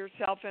get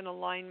yourself in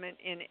alignment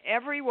in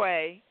every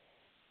way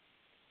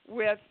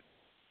with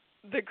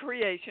the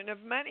creation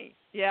of money.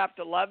 You have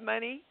to love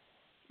money.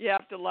 You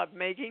have to love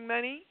making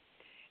money.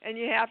 And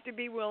you have to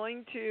be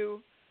willing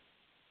to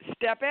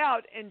step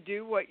out and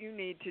do what you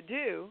need to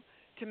do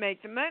to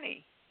make the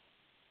money.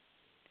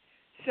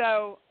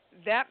 So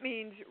that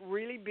means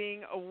really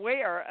being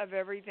aware of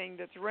everything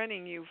that's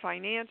running you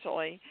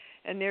financially.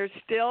 And there's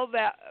still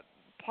that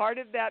part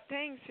of that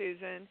thing,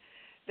 Susan,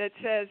 that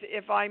says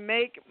if I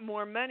make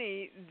more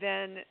money,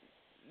 then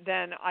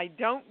I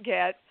don't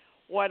get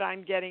what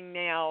I'm getting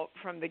now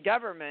from the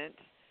government.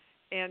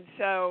 And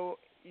so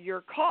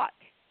you're caught.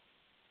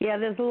 Yeah,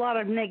 there's a lot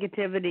of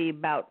negativity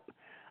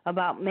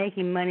about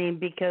making money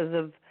because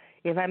of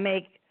if I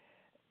make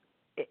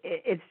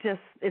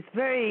it's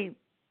very,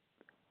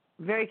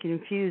 very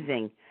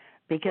confusing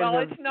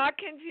because it's not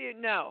confusing.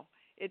 No,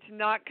 it's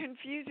not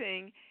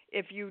confusing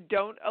if you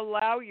don't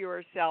allow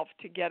yourself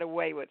to get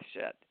away with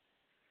shit.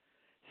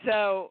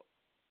 So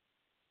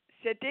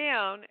sit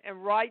down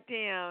and write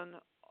down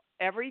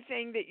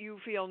everything that you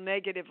feel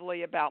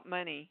negatively about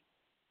money,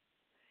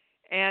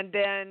 and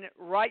then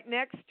right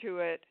next to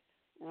it,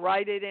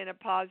 write it in a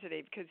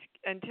positive, because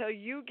until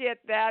you get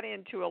that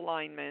into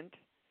alignment,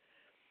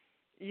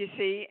 you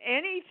see,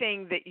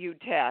 anything that you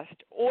test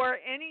or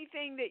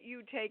anything that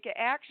you take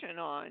action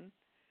on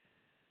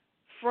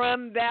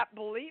from that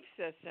belief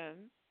system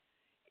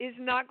is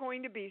not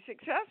going to be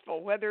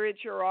successful, whether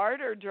it's your art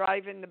or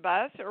driving the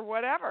bus or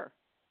whatever.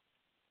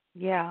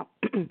 Yeah,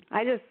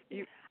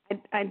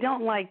 I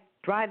don't like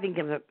driving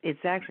because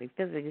it's actually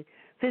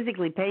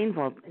physically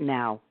painful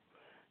now.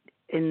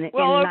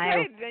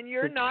 Then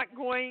you're not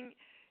going.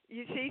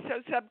 You see,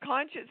 so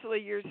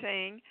subconsciously you're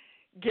saying,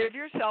 give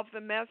yourself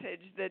the message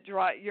that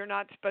you're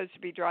not supposed to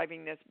be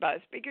driving this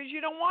bus because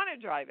you don't want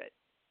to drive it.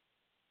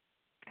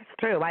 That's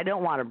true. I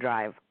don't want to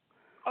drive.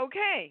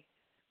 Okay.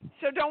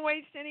 So don't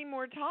waste any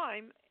more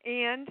time,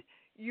 and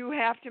you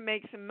have to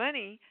make some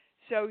money,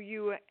 so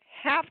you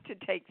have to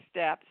take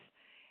steps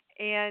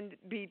and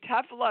be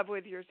tough love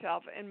with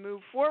yourself and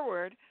move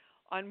forward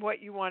on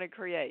what you want to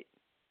create.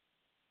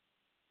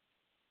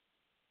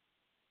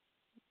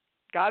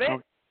 Got it?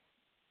 Okay.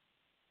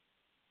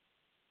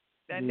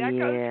 And that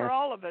goes for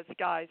all of us,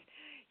 guys.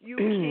 You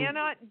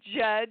cannot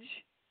judge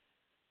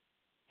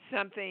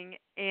something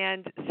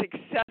and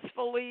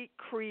successfully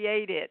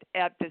create it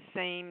at the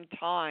same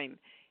time.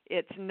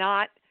 It's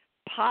not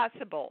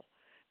possible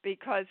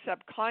because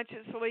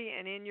subconsciously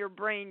and in your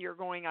brain you're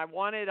going, I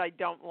want it, I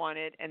don't want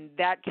it, and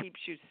that keeps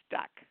you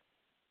stuck.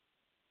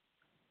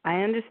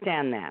 I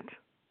understand that.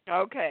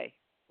 Okay.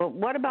 But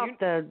what about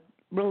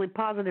really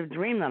positive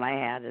dream that I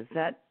had. Is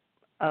that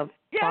a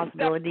Yes,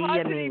 possibility? the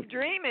positive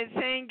dream is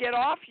saying get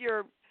off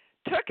your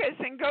tuchus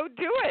and go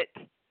do it.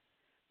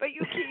 But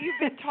you've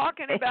been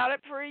talking about it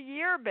for a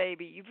year,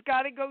 baby. You've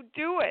got to go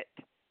do it.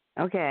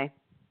 Okay,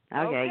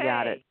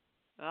 got it.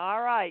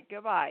 All right,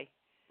 goodbye.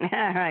 All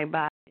right,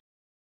 bye.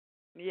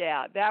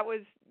 Yeah, that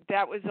was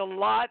a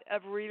lot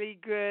of really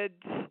good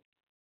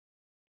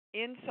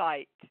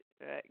insight,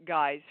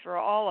 guys, for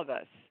all of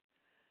us.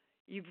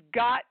 You've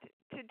got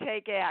to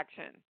take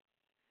action.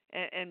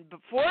 And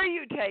before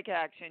you take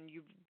action,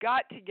 you've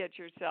got to get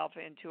yourself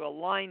into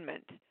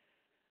alignment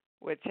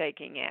with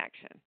taking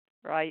action,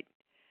 right?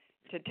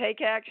 To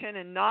take action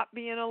and not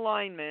be in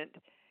alignment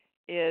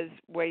is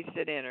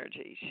wasted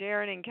energy.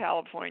 Sharon in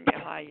California,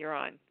 hi, you're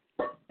on.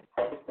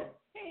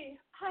 Hey,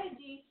 hi,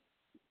 Dee.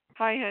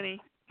 Hi, honey.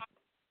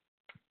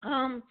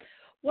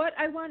 What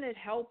I wanted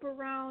help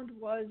around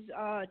was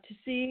to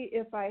see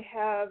if I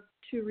have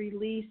to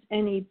release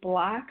any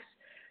blocks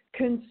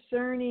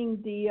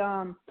concerning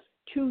the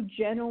two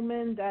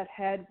gentlemen that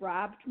had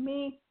robbed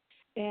me,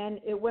 and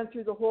it went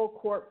through the whole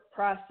court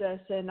process,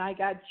 and I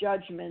got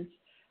judgments.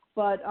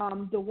 But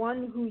the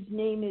one whose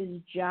name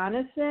is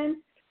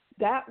Jonathan,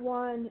 that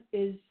one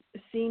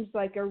seems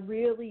like a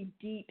really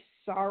deep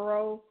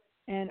sorrow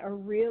and a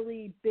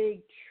really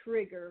big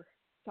trigger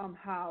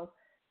somehow.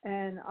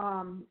 And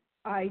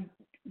I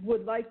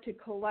would like to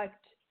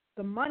collect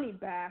the money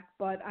back,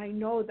 but I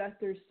know that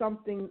there's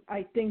something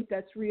I think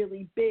that's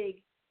really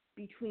big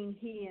between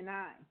he and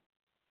I.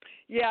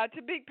 Yeah, it's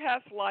a big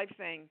past life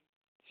thing,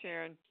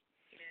 Sharon.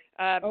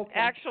 Okay.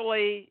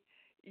 Actually,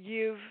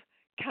 you've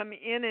come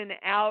in and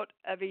out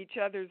of each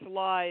other's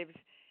lives.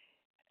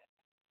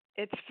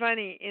 It's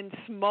funny, in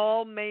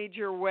small,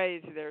 major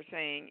ways, they're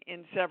saying,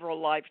 in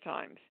several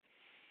lifetimes.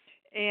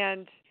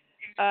 And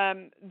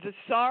the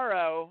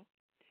sorrow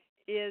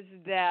is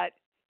that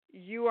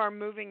you are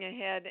moving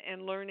ahead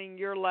and learning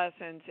your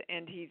lessons,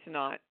 and he's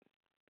not.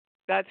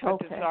 That's what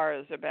the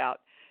sorrow is about.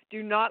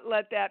 Do not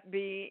let that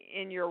be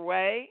in your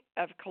way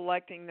of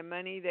collecting the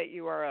money that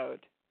you are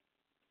owed.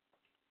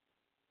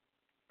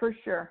 For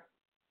sure.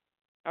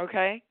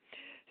 Okay?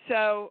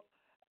 So,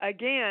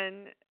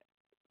 again,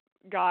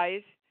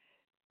 guys,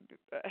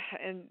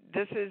 and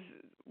this is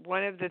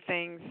one of the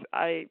things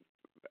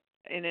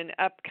in an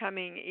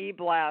upcoming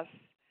e-blast,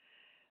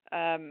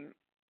 I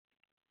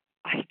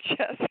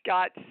just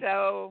got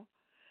so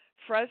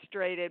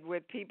frustrated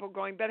with people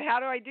going, but how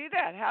do I do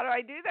that? How do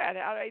I do that?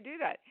 How do I do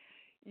that?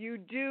 You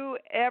do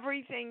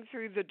everything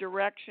through the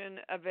direction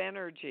of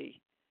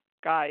energy,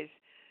 guys.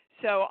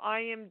 So I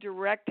am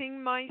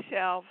directing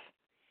myself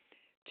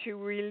to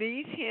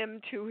release him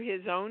to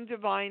his own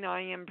divine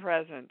I am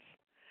presence.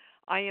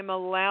 I am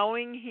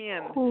allowing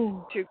him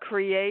to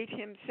create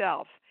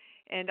himself,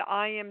 and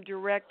I am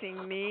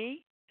directing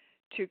me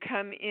to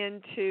come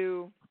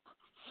into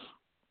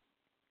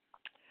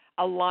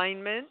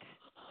alignment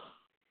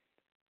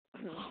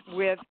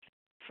with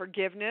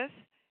forgiveness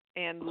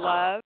and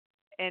love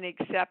and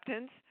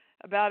acceptance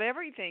about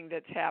everything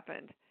that's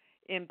happened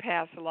in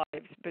past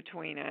lives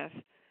between us.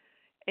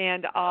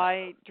 And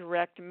I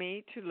direct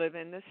me to live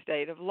in the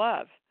state of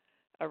love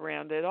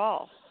around it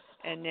all.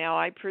 And now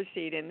I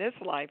proceed in this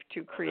life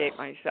to create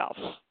myself.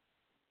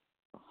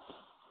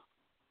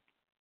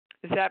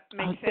 Does that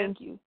make sense?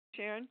 Thank you,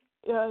 Sharon?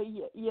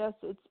 Yes,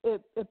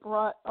 it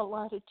brought a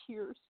lot of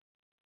tears.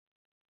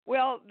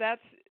 Well,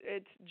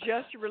 it's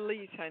just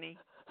release, honey.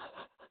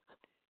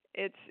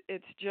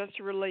 It's just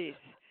release.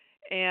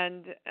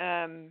 And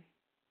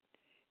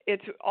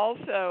it's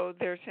also,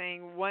 they're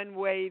saying, one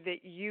way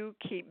that you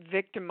keep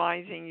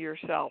victimizing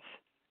yourself.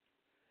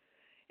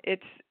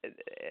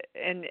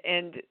 And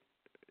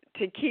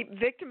to keep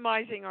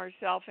victimizing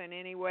ourselves in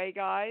any way,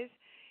 guys,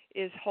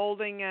 is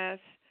holding us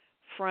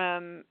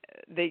from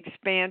the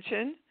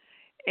expansion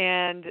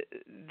and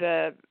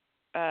the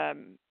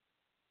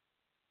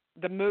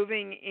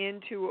moving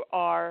into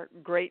our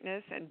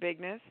greatness and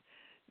bigness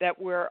that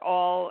we're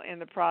all in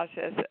the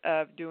process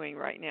of doing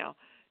right now.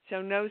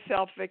 So no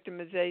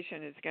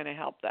self-victimization is going to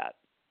help that,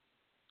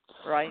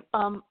 right?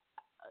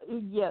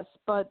 Yes,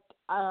 but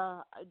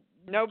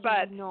no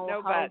buts.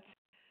 No buts.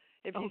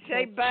 If you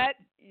say but,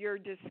 you're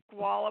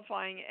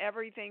disqualifying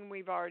everything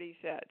we've already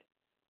said.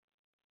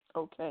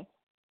 Okay.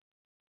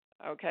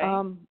 Okay.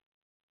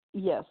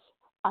 Yes.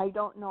 I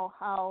don't know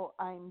how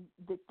I'm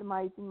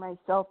victimizing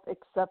myself,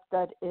 except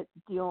that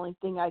the only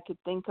thing I could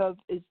think of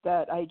is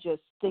that I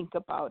just think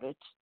about it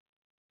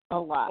a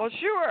lot. Well,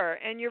 sure,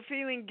 and you're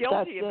feeling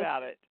guilty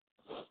about it.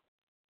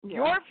 Yeah.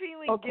 You're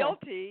feeling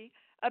guilty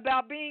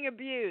about being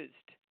abused.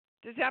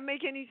 Does that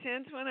make any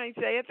sense when I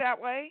say it that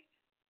way?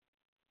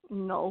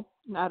 No,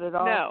 not at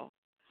all. No.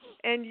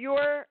 And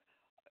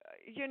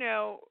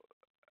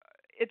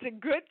it's a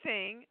good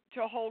thing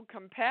to hold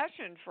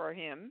compassion for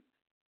him.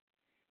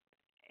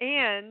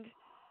 And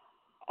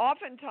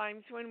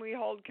oftentimes when we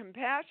hold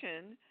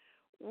compassion,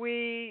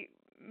 we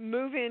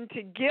move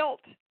into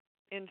guilt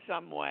in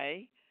some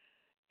way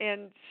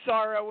and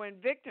sorrow and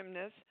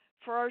victimness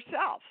for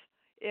ourselves.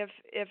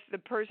 if the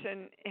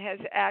person has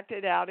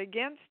acted out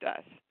against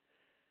us.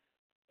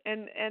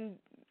 And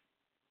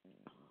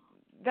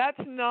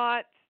that's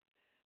not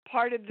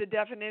part of the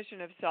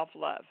definition of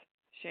self-love,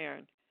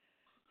 Sharon.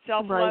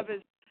 Self-love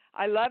is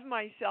I love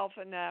myself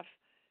enough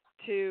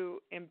to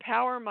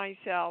empower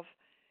myself,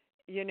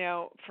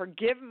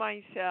 forgive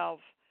myself,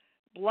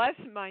 bless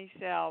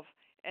myself,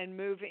 and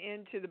move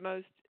into the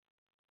most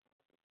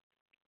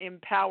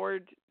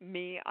empowered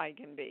me I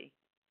can be.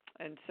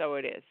 And so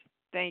it is.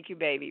 Thank you,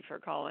 baby, for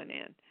calling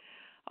in.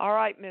 All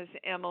right, Miss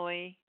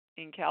Emily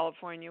in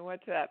California,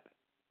 what's up?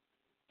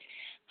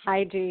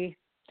 Hi, Dee.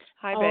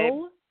 Hi, babe.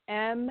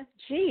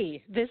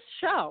 OMG, this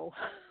show.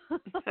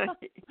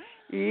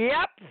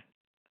 Yep.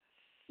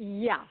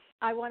 Yeah,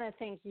 I want to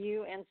thank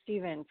you and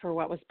Stephen for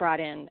what was brought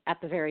in at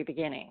the very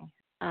beginning.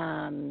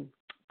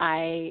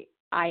 I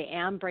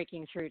am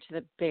breaking through to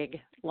the big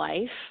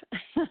life.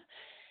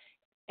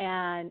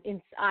 And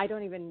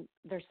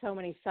there's so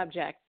many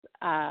subjects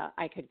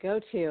I could go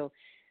to.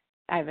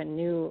 I have a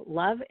new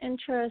love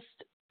interest.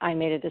 I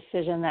made a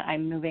decision that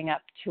I'm moving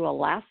up to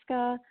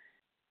Alaska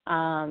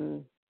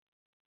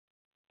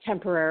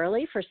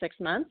temporarily for 6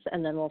 months,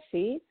 and then we'll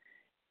see.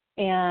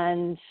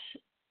 And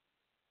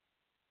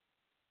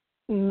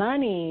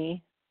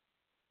money,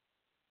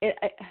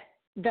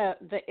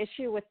 the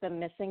issue with the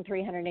missing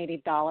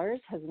 $380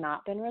 has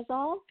not been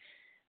resolved.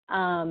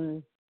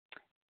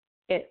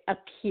 It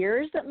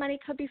appears that money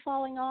could be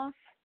falling off,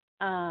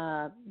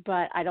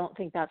 but I don't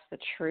think that's the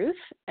truth.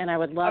 And I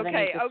would love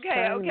any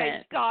discernment.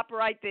 Okay. Stop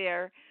right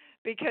there,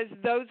 because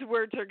those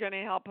words are going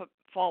to help it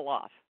fall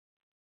off.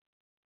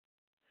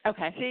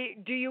 Okay. See,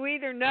 do you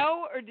either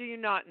know or do you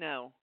not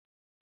know,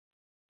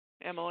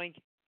 Emily?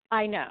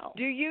 I know.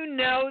 Do you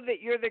know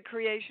that you're the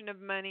creation of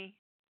money?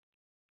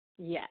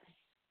 Yes.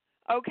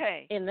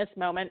 Okay. In this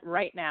moment,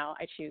 right now,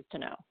 I choose to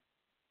know.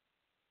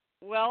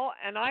 Well,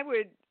 and I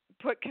would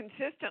put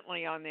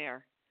consistently on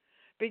there.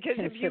 Because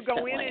if you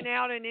go in and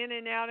out and in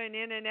and out and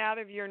in and out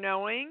of your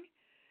knowing,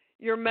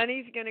 your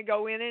money's going to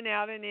go in and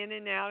out and in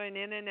and out and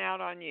in and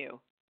out on you.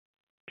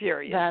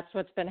 Period. That's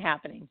what's been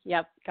happening.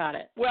 Yep, got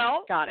it.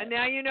 Well, got it. And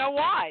now you know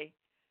why.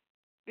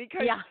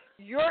 Because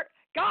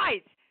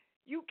guys,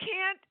 you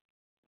can't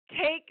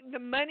take the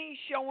money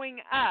showing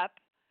up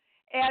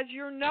as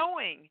your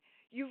knowing.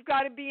 You've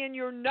got to be in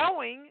your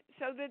knowing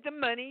so that the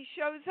money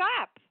shows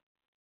up.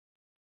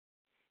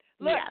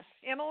 Look, yes.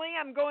 Emily,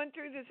 I'm going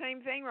through the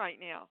same thing right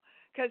now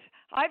because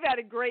I've had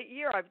a great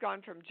year. I've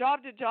gone from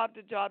job to job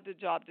to job to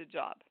job to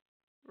job,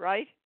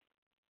 right?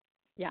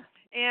 Yeah.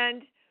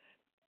 And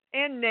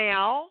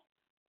now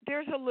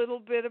there's a little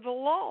bit of a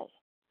lull.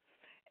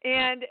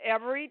 And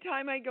every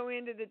time I go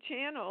into the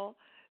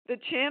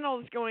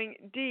channel's going,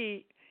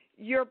 Dee,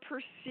 you're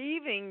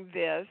perceiving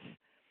this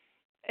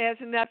as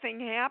nothing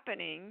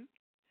happening.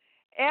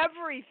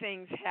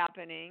 Everything's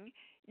happening.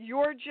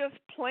 You're just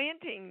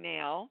planting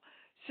now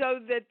so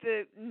that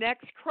the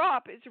next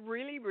crop is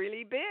really,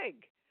 really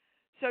big.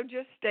 So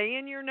just stay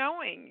in your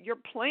knowing. You're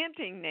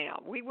planting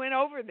now. We went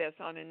over this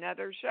on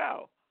another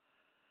show.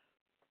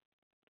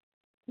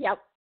 Yep,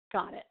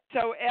 got it.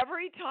 So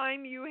every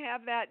time you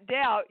have that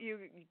doubt, you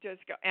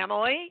just go,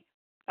 Emily,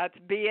 that's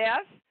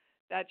BS.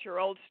 That's your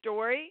old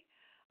story.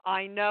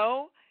 I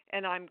know,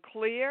 and I'm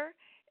clear,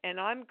 and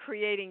I'm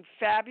creating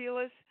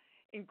fabulous,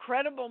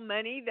 incredible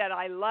money that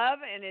I love,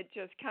 and it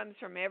just comes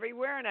from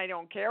everywhere, and I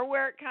don't care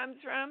where it comes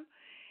from.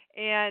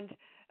 And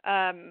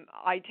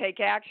I take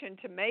action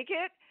to make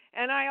it,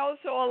 and I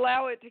also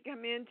allow it to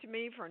come into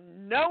me for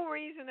no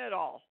reason at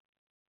all.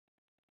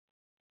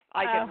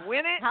 I can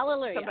win it.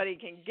 Hallelujah. Somebody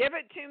can give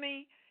it to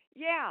me.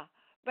 Yeah,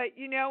 but,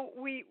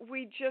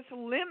 we just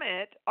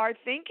limit our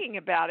thinking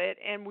about it,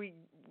 and we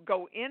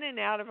go in and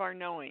out of our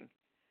knowing.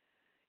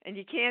 And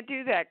you can't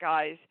do that,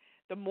 guys.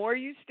 The more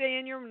you stay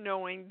in your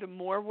knowing, the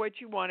more what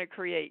you want to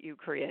create, you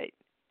create.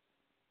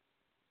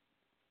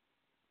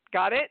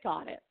 Got it?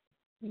 Got it.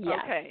 Yes.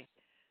 Okay.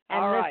 And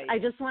all right. I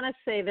just want to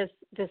say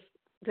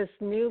this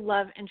new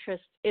love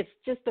interest, it's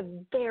just the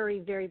very,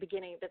 very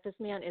beginning that this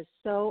man is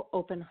so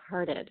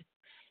open-hearted.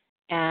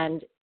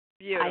 And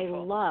beautiful.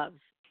 I love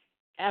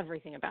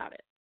everything about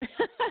it.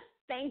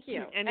 Thank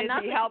you. And is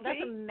he healthy?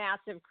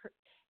 That's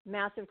a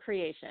massive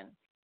creation.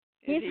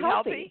 Is he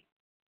healthy?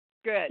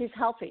 Good. He's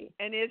healthy.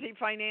 And is he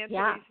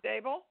financially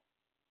stable?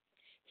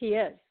 He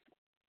is.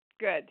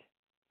 Good.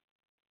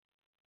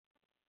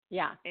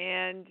 Yeah.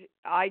 And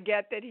I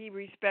get that he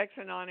respects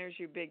and honors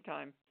you big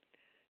time.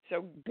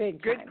 So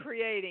good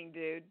creating,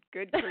 dude.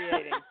 Good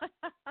creating.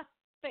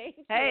 Thank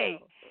you.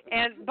 Hey,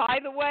 and by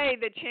the way,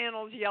 the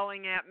channel's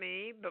yelling at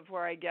me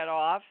before I get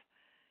off.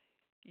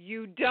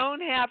 You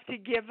don't have to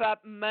give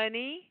up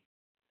money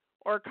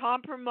or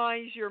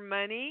compromise your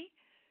money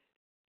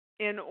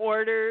in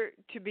order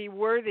to be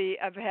worthy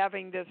of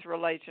having this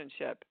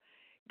relationship.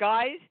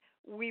 Guys,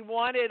 we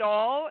want it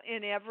all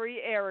in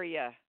every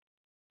area.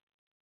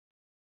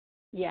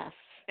 Yes.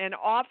 And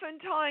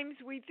oftentimes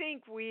we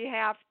think we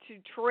have to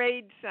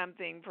trade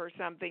something for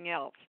something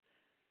else.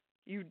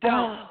 You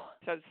don't.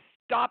 So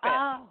stop it.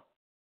 Oh,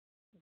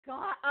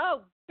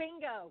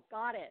 Bingo.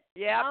 Got it.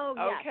 Yep. Oh,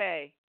 yes.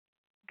 Okay.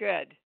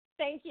 Good.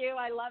 Thank you.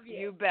 I love you.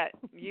 You bet.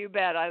 You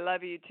bet. I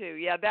love you too.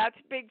 Yeah, that's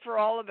big for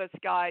all of us,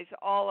 guys.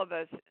 All of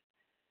us.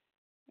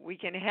 We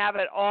can have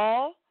it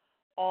all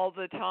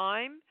the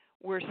time.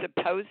 We're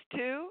supposed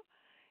to.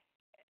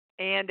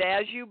 And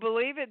as you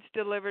believe, it's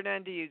delivered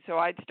unto you. So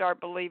I'd start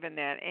believing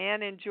that.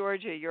 Ann in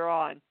Georgia, you're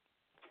on.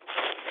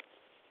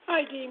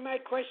 Hi, Dee. My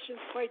question's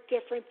quite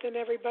different than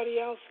everybody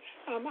else.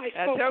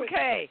 That's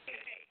okay.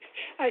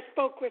 I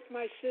spoke with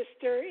my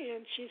sister,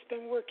 and she's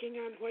been working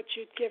on what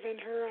you'd given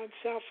her on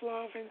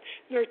self-love and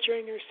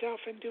nurturing herself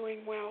and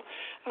doing well.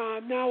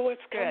 Now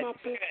what's come up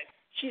is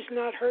she's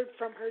not heard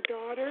from her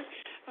daughter.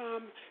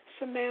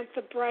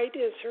 Samantha Bright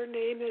is her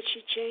name that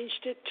she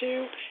changed it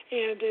to,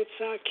 and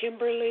it's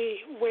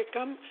Kimberly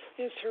Wickham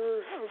is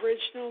her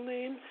original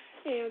name,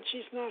 and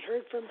she's not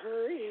heard from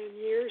her in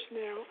years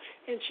now,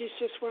 and she's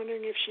just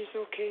wondering if she's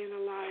okay and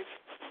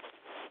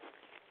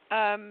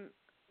alive.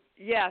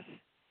 Yes,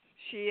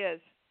 she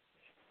is.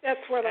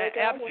 That's what I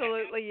got.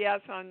 Absolutely,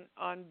 yes,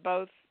 on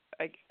both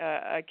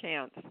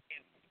accounts.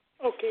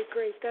 Okay,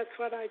 great. That's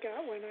what I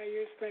got when I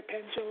used my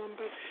pendulum,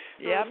 but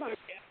yep. I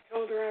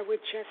told her I would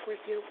check with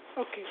you.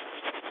 Okay.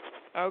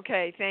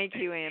 Okay, thank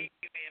you, Ann.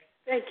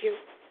 Thank you.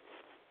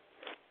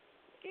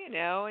 You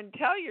know, and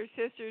tell your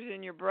sisters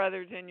and your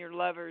brothers and your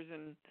lovers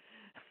and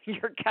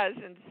your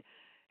cousins,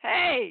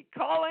 hey,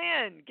 call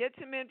in, get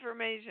some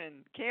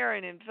information.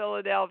 Karen in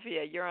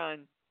Philadelphia, you're on.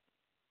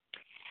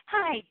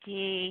 Hi,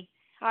 Dee.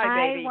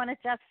 Hi, baby. I want to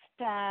just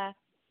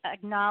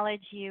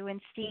acknowledge you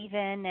and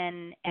Stephen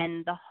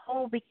and the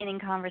whole beginning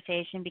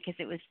conversation because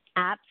it was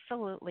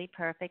absolutely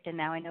perfect, and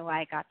now I know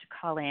why I got to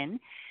call in.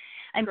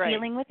 I'm Great.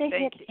 dealing with a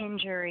hip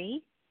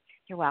injury.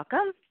 You're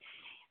welcome.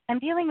 I'm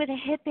dealing with a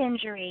hip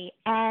injury,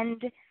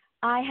 and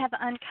I have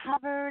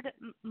uncovered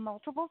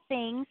multiple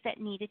things that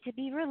needed to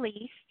be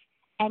released,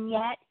 and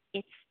yet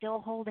it's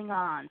still holding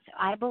on. So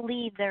I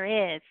believe there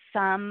is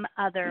some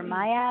other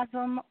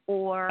miasm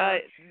or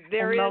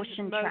there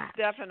emotion is most trapped.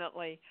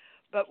 Definitely.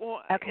 But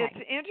okay.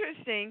 It's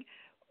interesting.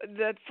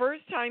 The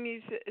first time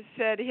you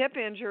said hip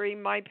injury,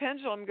 my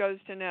pendulum goes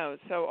to no.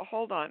 So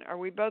hold on. Are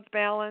we both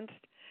balanced?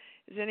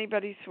 Is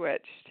anybody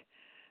switched?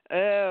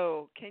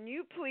 Oh, can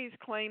you please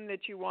claim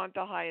that you want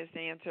the highest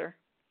answer?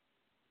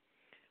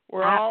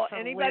 We're Absolutely,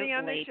 anybody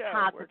on the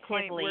show,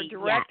 we're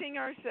directing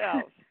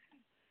ourselves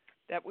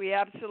that we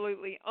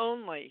absolutely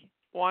only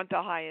want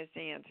the highest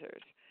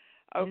answers.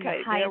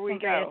 Okay, there we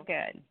go.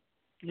 Good.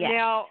 Yes.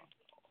 Now,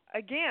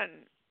 again,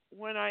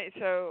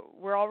 so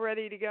we're all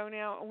ready to go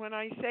now. When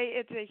I say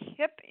it's a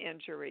hip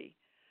injury,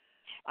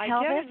 I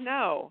get a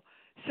no.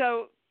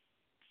 So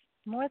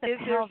more the is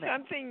pelvis. there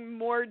something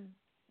more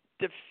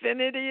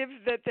definitive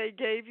that they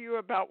gave you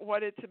about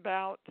what it's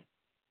about?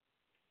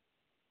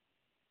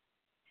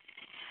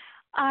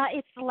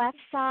 It's the left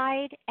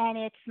side, and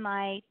it's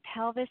my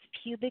pelvis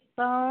pubic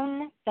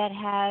bone that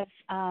has,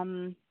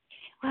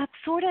 it's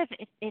sort of,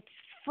 it's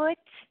foot,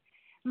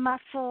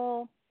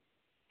 muscle,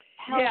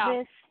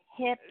 pelvis,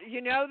 hip.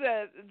 You know,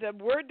 the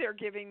word they're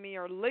giving me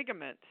are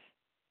ligaments.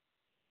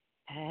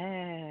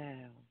 Oh.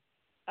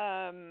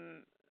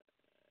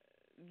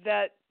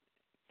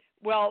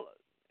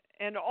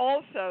 And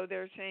also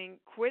they're saying,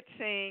 quit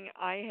saying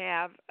I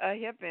have a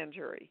hip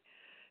injury,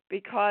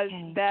 because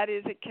that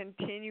is a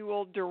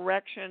continual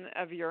direction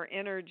of your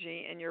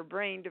energy and your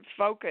brain to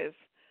focus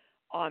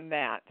on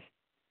that.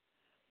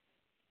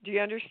 Do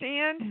you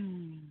understand?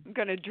 I'm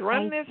going to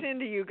drum this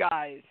into you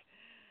guys.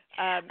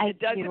 It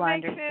doesn't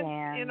make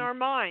sense in our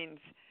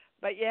minds,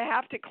 but you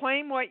have to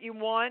claim what you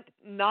want,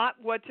 not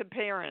what's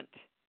apparent.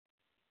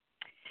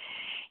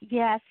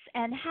 Yes,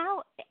 and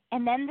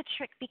then the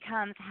trick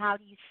becomes, how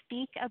do you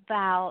speak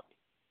about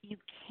you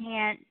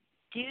can't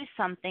do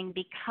something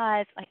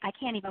because I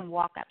can't even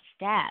walk up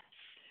steps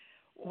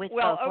with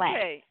both legs.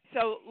 Okay,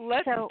 so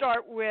let's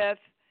start with,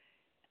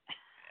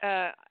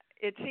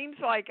 it seems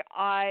like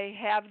I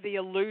have the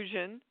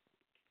illusion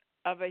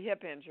of a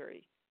hip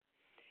injury.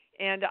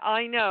 And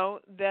I know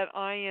that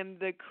I am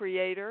the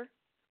creator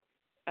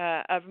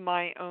of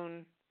my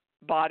own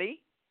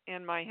body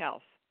and my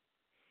health.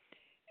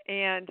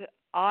 And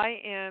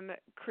I am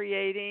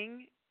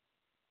creating,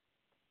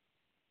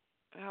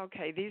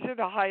 these are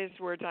the highest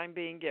words I'm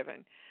being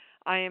given.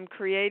 I am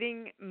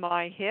creating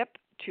my hip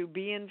to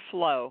be in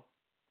flow.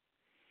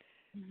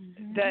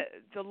 Mm-hmm.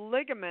 The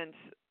ligaments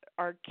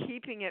are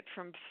keeping it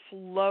from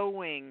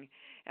flowing.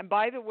 And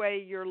by the way,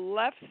 your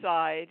left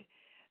side,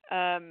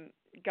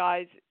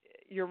 guys,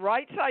 your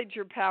right side's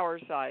your power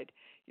side.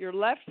 Your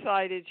left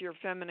side is your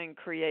feminine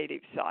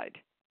creative side.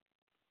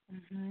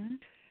 Mm-hmm.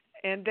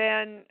 And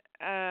then,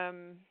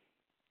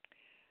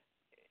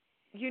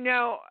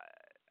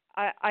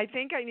 I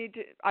think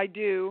I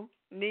do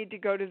need to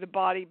go to the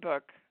body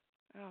book.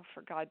 Oh,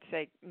 for God's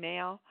sake,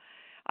 now.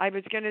 I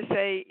was going to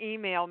say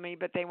email me,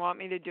 but they want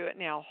me to do it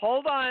now.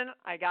 Hold on.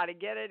 I got to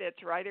get it.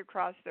 It's right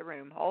across the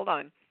room. Hold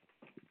on.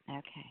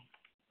 Okay.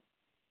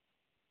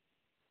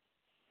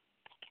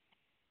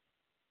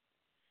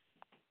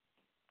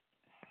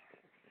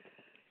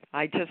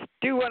 I just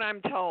do what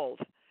I'm told.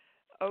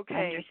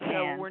 Okay, so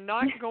understand. we're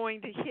not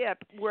going to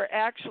hip. We're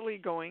actually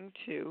going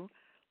to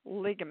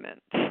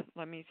ligament.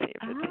 Let me see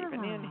if it's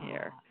even in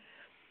here.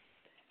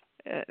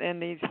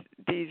 And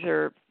these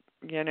are,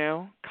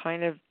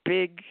 kind of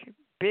big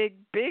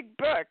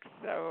books.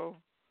 So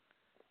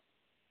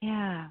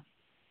Yeah.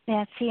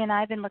 Yeah, see, and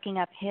I've been looking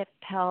up hip,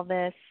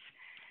 pelvis,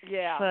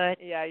 foot,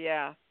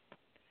 yeah.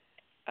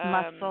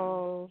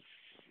 muscles.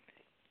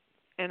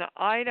 And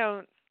I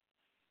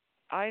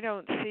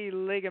don't see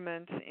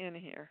ligaments in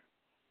here.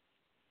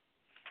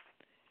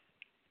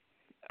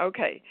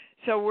 Okay,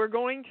 so we're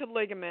going to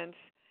ligaments,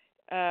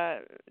 0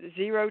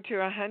 to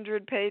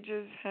 100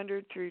 pages,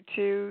 100 through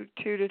 2,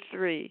 2 to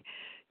 3,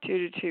 2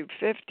 to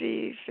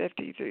 250,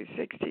 50 through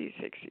 60,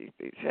 60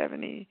 through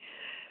 70,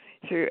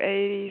 through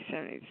 80,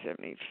 70,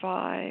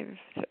 75,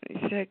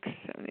 76,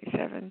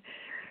 77,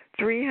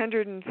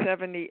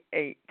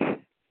 378.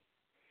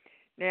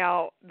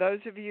 Now, those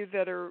of you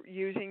that are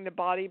using the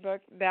body book,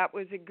 that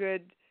was a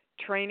good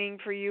training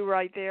for you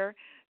right there,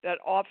 that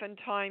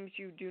oftentimes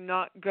you do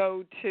not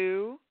go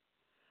to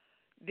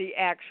the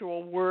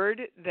actual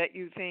word that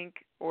you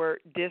think, or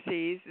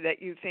disease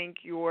that you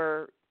think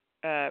you're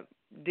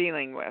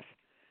dealing with.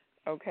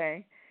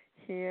 Okay?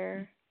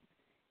 Here.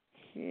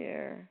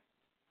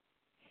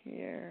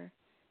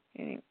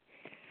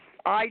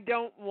 I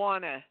don't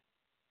want to.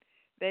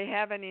 They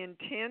have an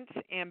intense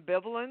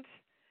ambivalence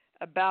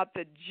about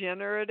the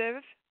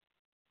generative,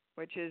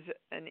 which is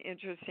an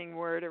interesting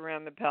word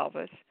around the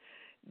pelvis,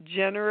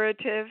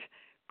 generative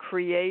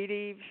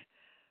creative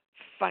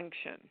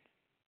function.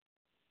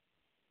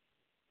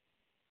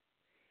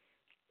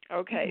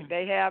 Okay,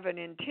 They have an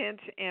intense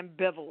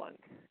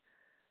ambivalence,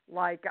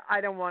 like I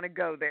don't want to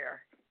go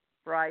there,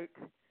 right?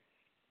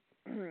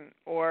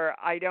 Or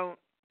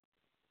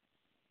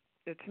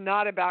it's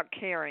not about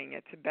caring,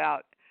 it's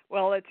about,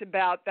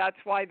 that's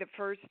why the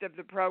first of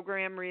the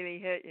program really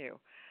hit you.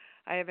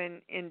 I have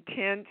an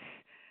intense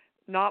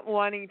not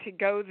wanting to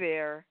go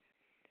there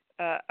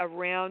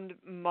around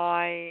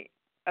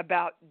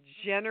about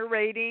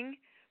generating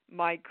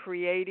my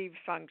creative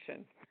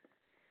function.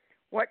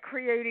 What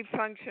creative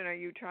function are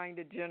you trying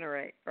to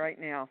generate right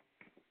now?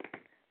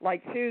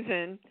 Like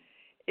Susan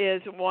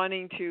is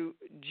wanting to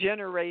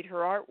generate her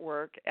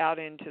artwork out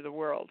into the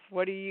world.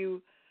 What are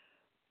you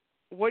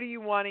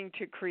wanting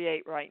to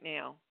create right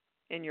now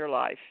in your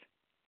life?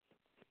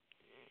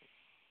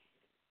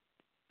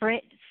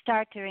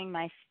 Start doing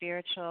my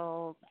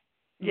spiritual,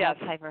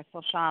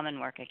 multiversal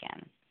shaman work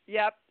again.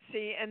 Yep.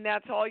 See, and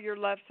that's all your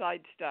left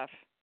side stuff.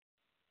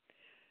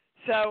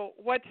 So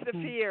what's the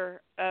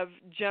fear of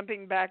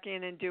jumping back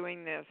in and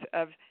doing this,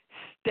 of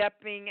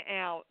stepping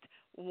out,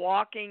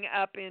 walking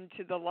up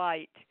into the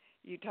light?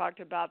 You talked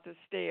about the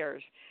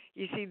stairs.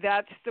 You see,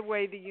 that's the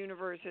way the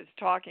universe is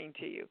talking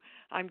to you.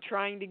 I'm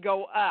trying to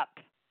go up,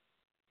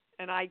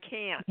 and I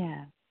can't.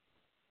 Yeah.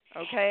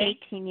 Okay?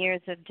 18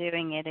 years of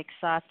doing it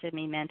exhausted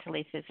me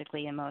mentally,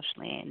 physically,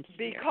 emotionally, and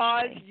spiritually.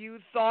 Because you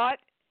thought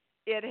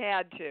it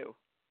had to.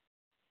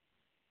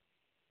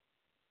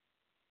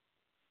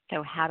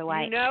 So how do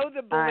I...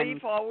 the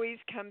belief always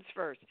comes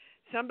first.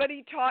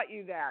 Somebody taught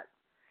you that.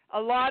 A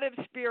lot of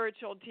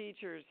spiritual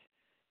teachers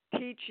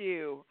teach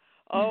you,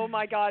 oh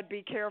my God,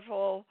 be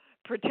careful,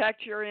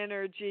 protect your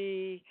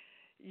energy,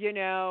 you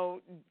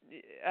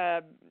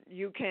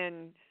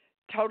can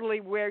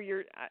totally wear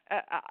your...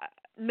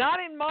 not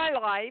in my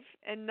life,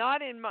 and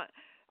not in my...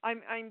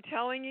 I'm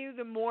telling you,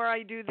 the more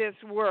I do this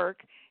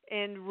work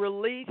and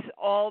release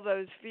all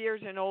those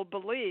fears and old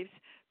beliefs,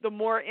 the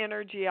more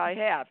energy I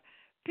have.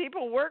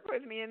 People work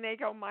with me and they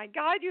go, my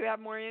God, you have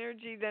more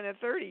energy than a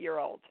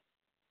 30-year-old.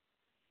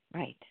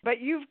 Right. But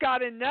you've got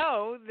to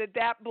know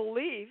that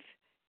belief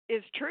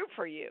is true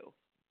for you.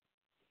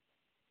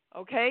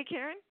 Okay,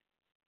 Karen?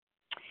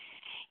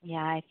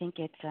 Yeah, I think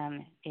that's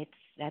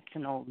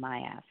an old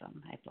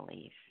miasm, I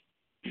believe.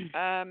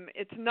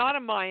 It's not a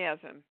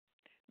miasm,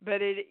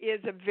 but it is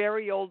a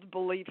very old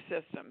belief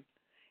system.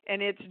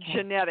 And it's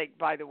genetic,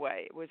 by the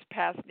way. It was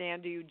passed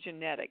down to you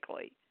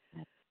genetically.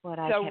 What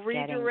I so kept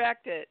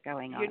redirect it,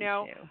 going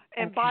on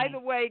And by the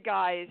way,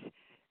 guys,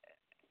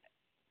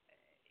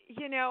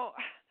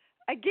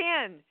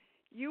 again,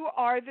 you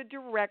are the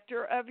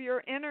director of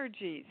your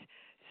energies.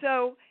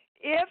 So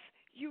if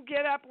you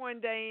get up one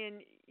day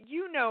and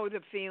you know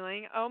the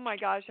feeling, oh my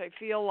gosh, I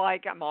feel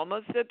like I'm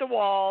almost at the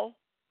wall,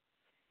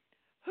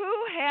 who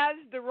has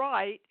the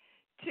right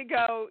to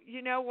go,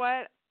 you know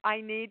what, I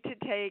need to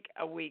take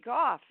a week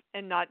off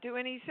and not do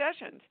any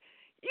sessions?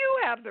 You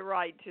have the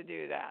right to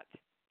do that.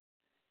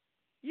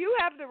 You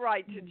have the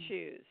right to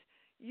choose.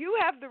 You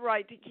have the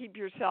right to keep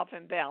yourself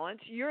in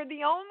balance. You're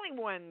the only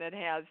one that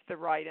has the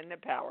right and the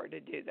power to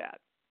do that.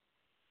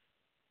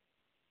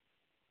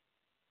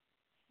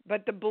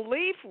 But the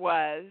belief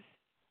was,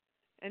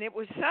 and it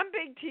was some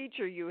big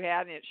teacher you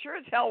had, and it sure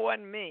as hell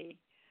wasn't me,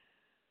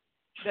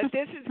 that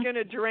this is going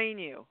to drain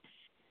you.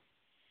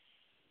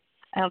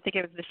 I don't think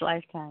it was this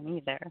lifetime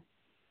either.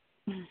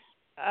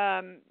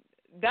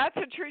 That's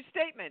a true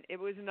statement. It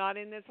was not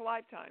in this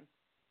lifetime.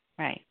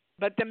 Right.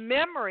 But the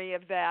memory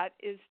of that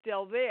is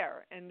still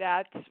there, and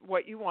that's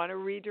what you want to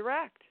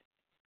redirect.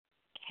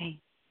 Okay.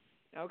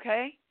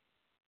 Okay?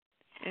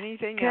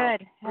 Anything Good.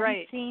 else?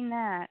 Great. Haven't seen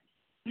that.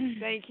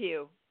 Thank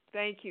you.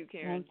 Thank you,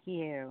 Karen. Thank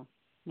you.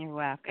 You're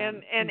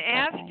welcome. And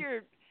ask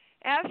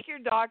your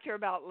doctor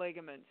about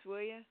ligaments,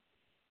 will you?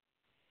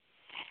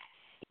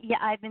 Yeah,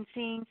 I've been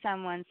seeing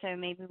someone, so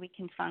maybe we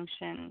can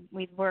function.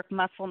 We work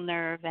muscle,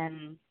 nerve,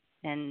 and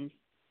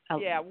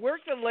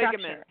work the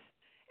ligaments.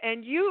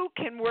 And you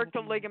can work the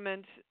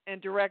ligaments and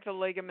direct the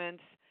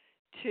ligaments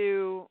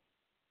to,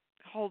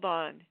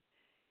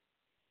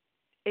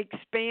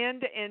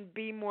 expand and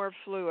be more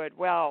fluid.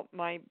 Well,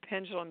 my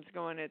pendulum's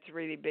going, it's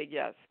really big,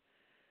 yes.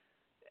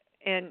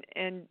 And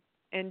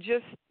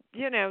just,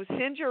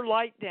 send your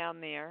light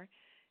down there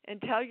and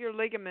tell your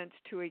ligaments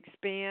to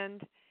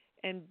expand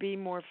and be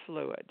more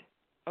fluid.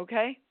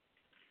 Okay?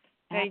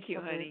 Thank you,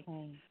 honey.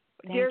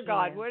 Dear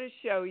God, what a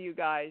show, you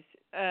guys.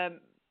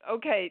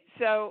 Okay,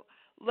 so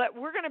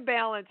we're going to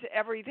balance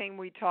everything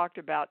we talked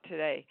about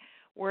today.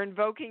 We're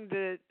invoking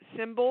the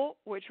symbol,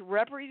 which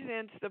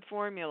represents the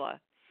formula.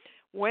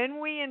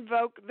 When we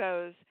invoke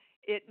those,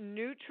 it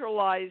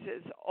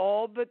neutralizes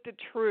all but the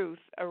truth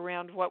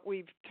around what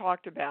we've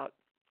talked about.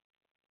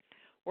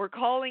 We're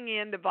calling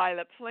in the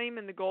violet flame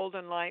and the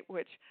golden light,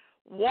 which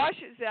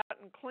washes out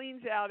and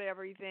cleans out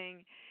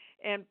everything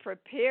and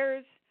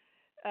prepares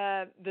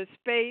the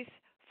space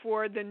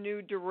for the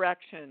new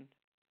direction.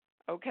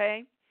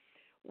 Okay?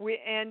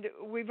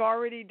 We've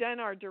already done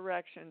our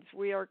directions.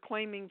 We are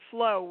claiming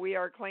flow. We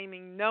are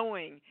claiming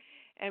knowing.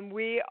 And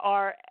we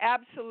are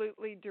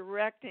absolutely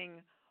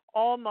directing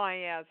all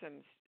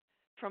miasms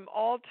from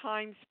all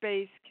time,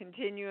 space,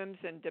 continuums,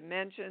 and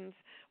dimensions.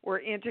 We're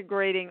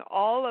integrating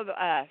all of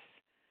us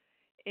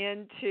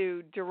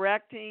into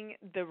directing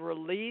the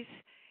release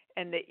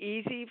and the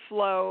easy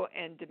flow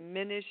and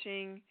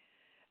diminishing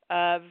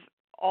of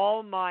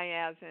all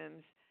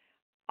miasms.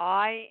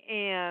 I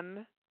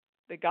am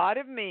the God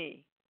of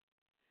me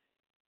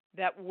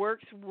that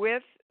works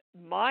with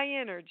my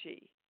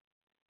energy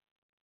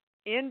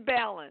in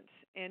balance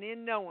and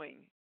in knowing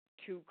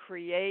to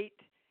create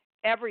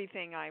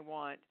everything I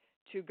want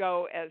to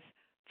go as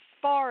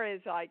far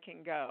as I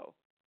can go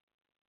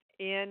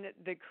in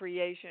the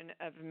creation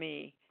of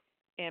me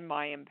and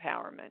my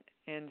empowerment.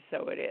 And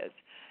so it is.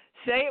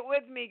 Say it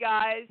with me,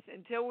 guys,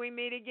 until we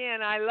meet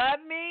again. I love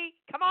me.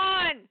 Come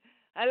on.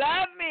 I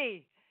love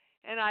me.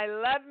 And I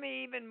love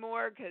me even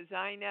more because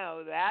I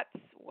know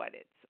that's what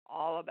it's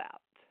all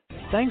about.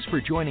 Thanks for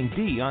joining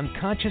Dee on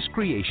Conscious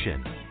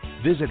Creation.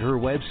 Visit her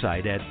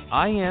website at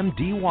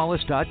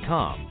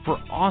imdwallace.com for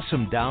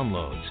awesome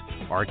downloads,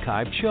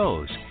 archived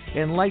shows,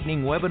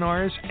 enlightening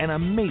webinars, and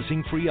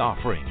amazing free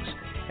offerings.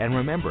 And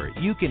remember,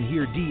 you can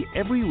hear Dee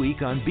every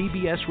week on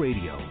BBS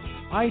Radio,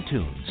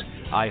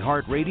 iTunes,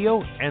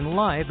 iHeartRadio, and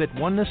live at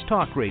Oneness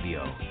Talk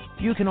Radio.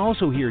 You can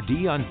also hear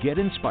Dee on Get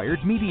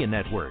Inspired Media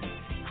Network,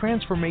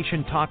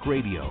 Transformation Talk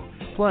Radio,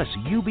 plus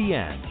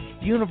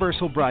UBN,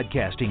 Universal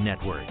Broadcasting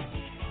Network.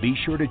 Be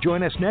sure to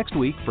join us next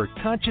week for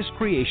Conscious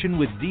Creation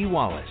with Dee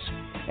Wallace.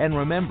 And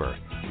remember,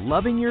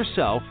 loving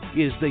yourself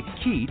is the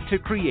key to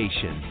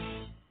creation.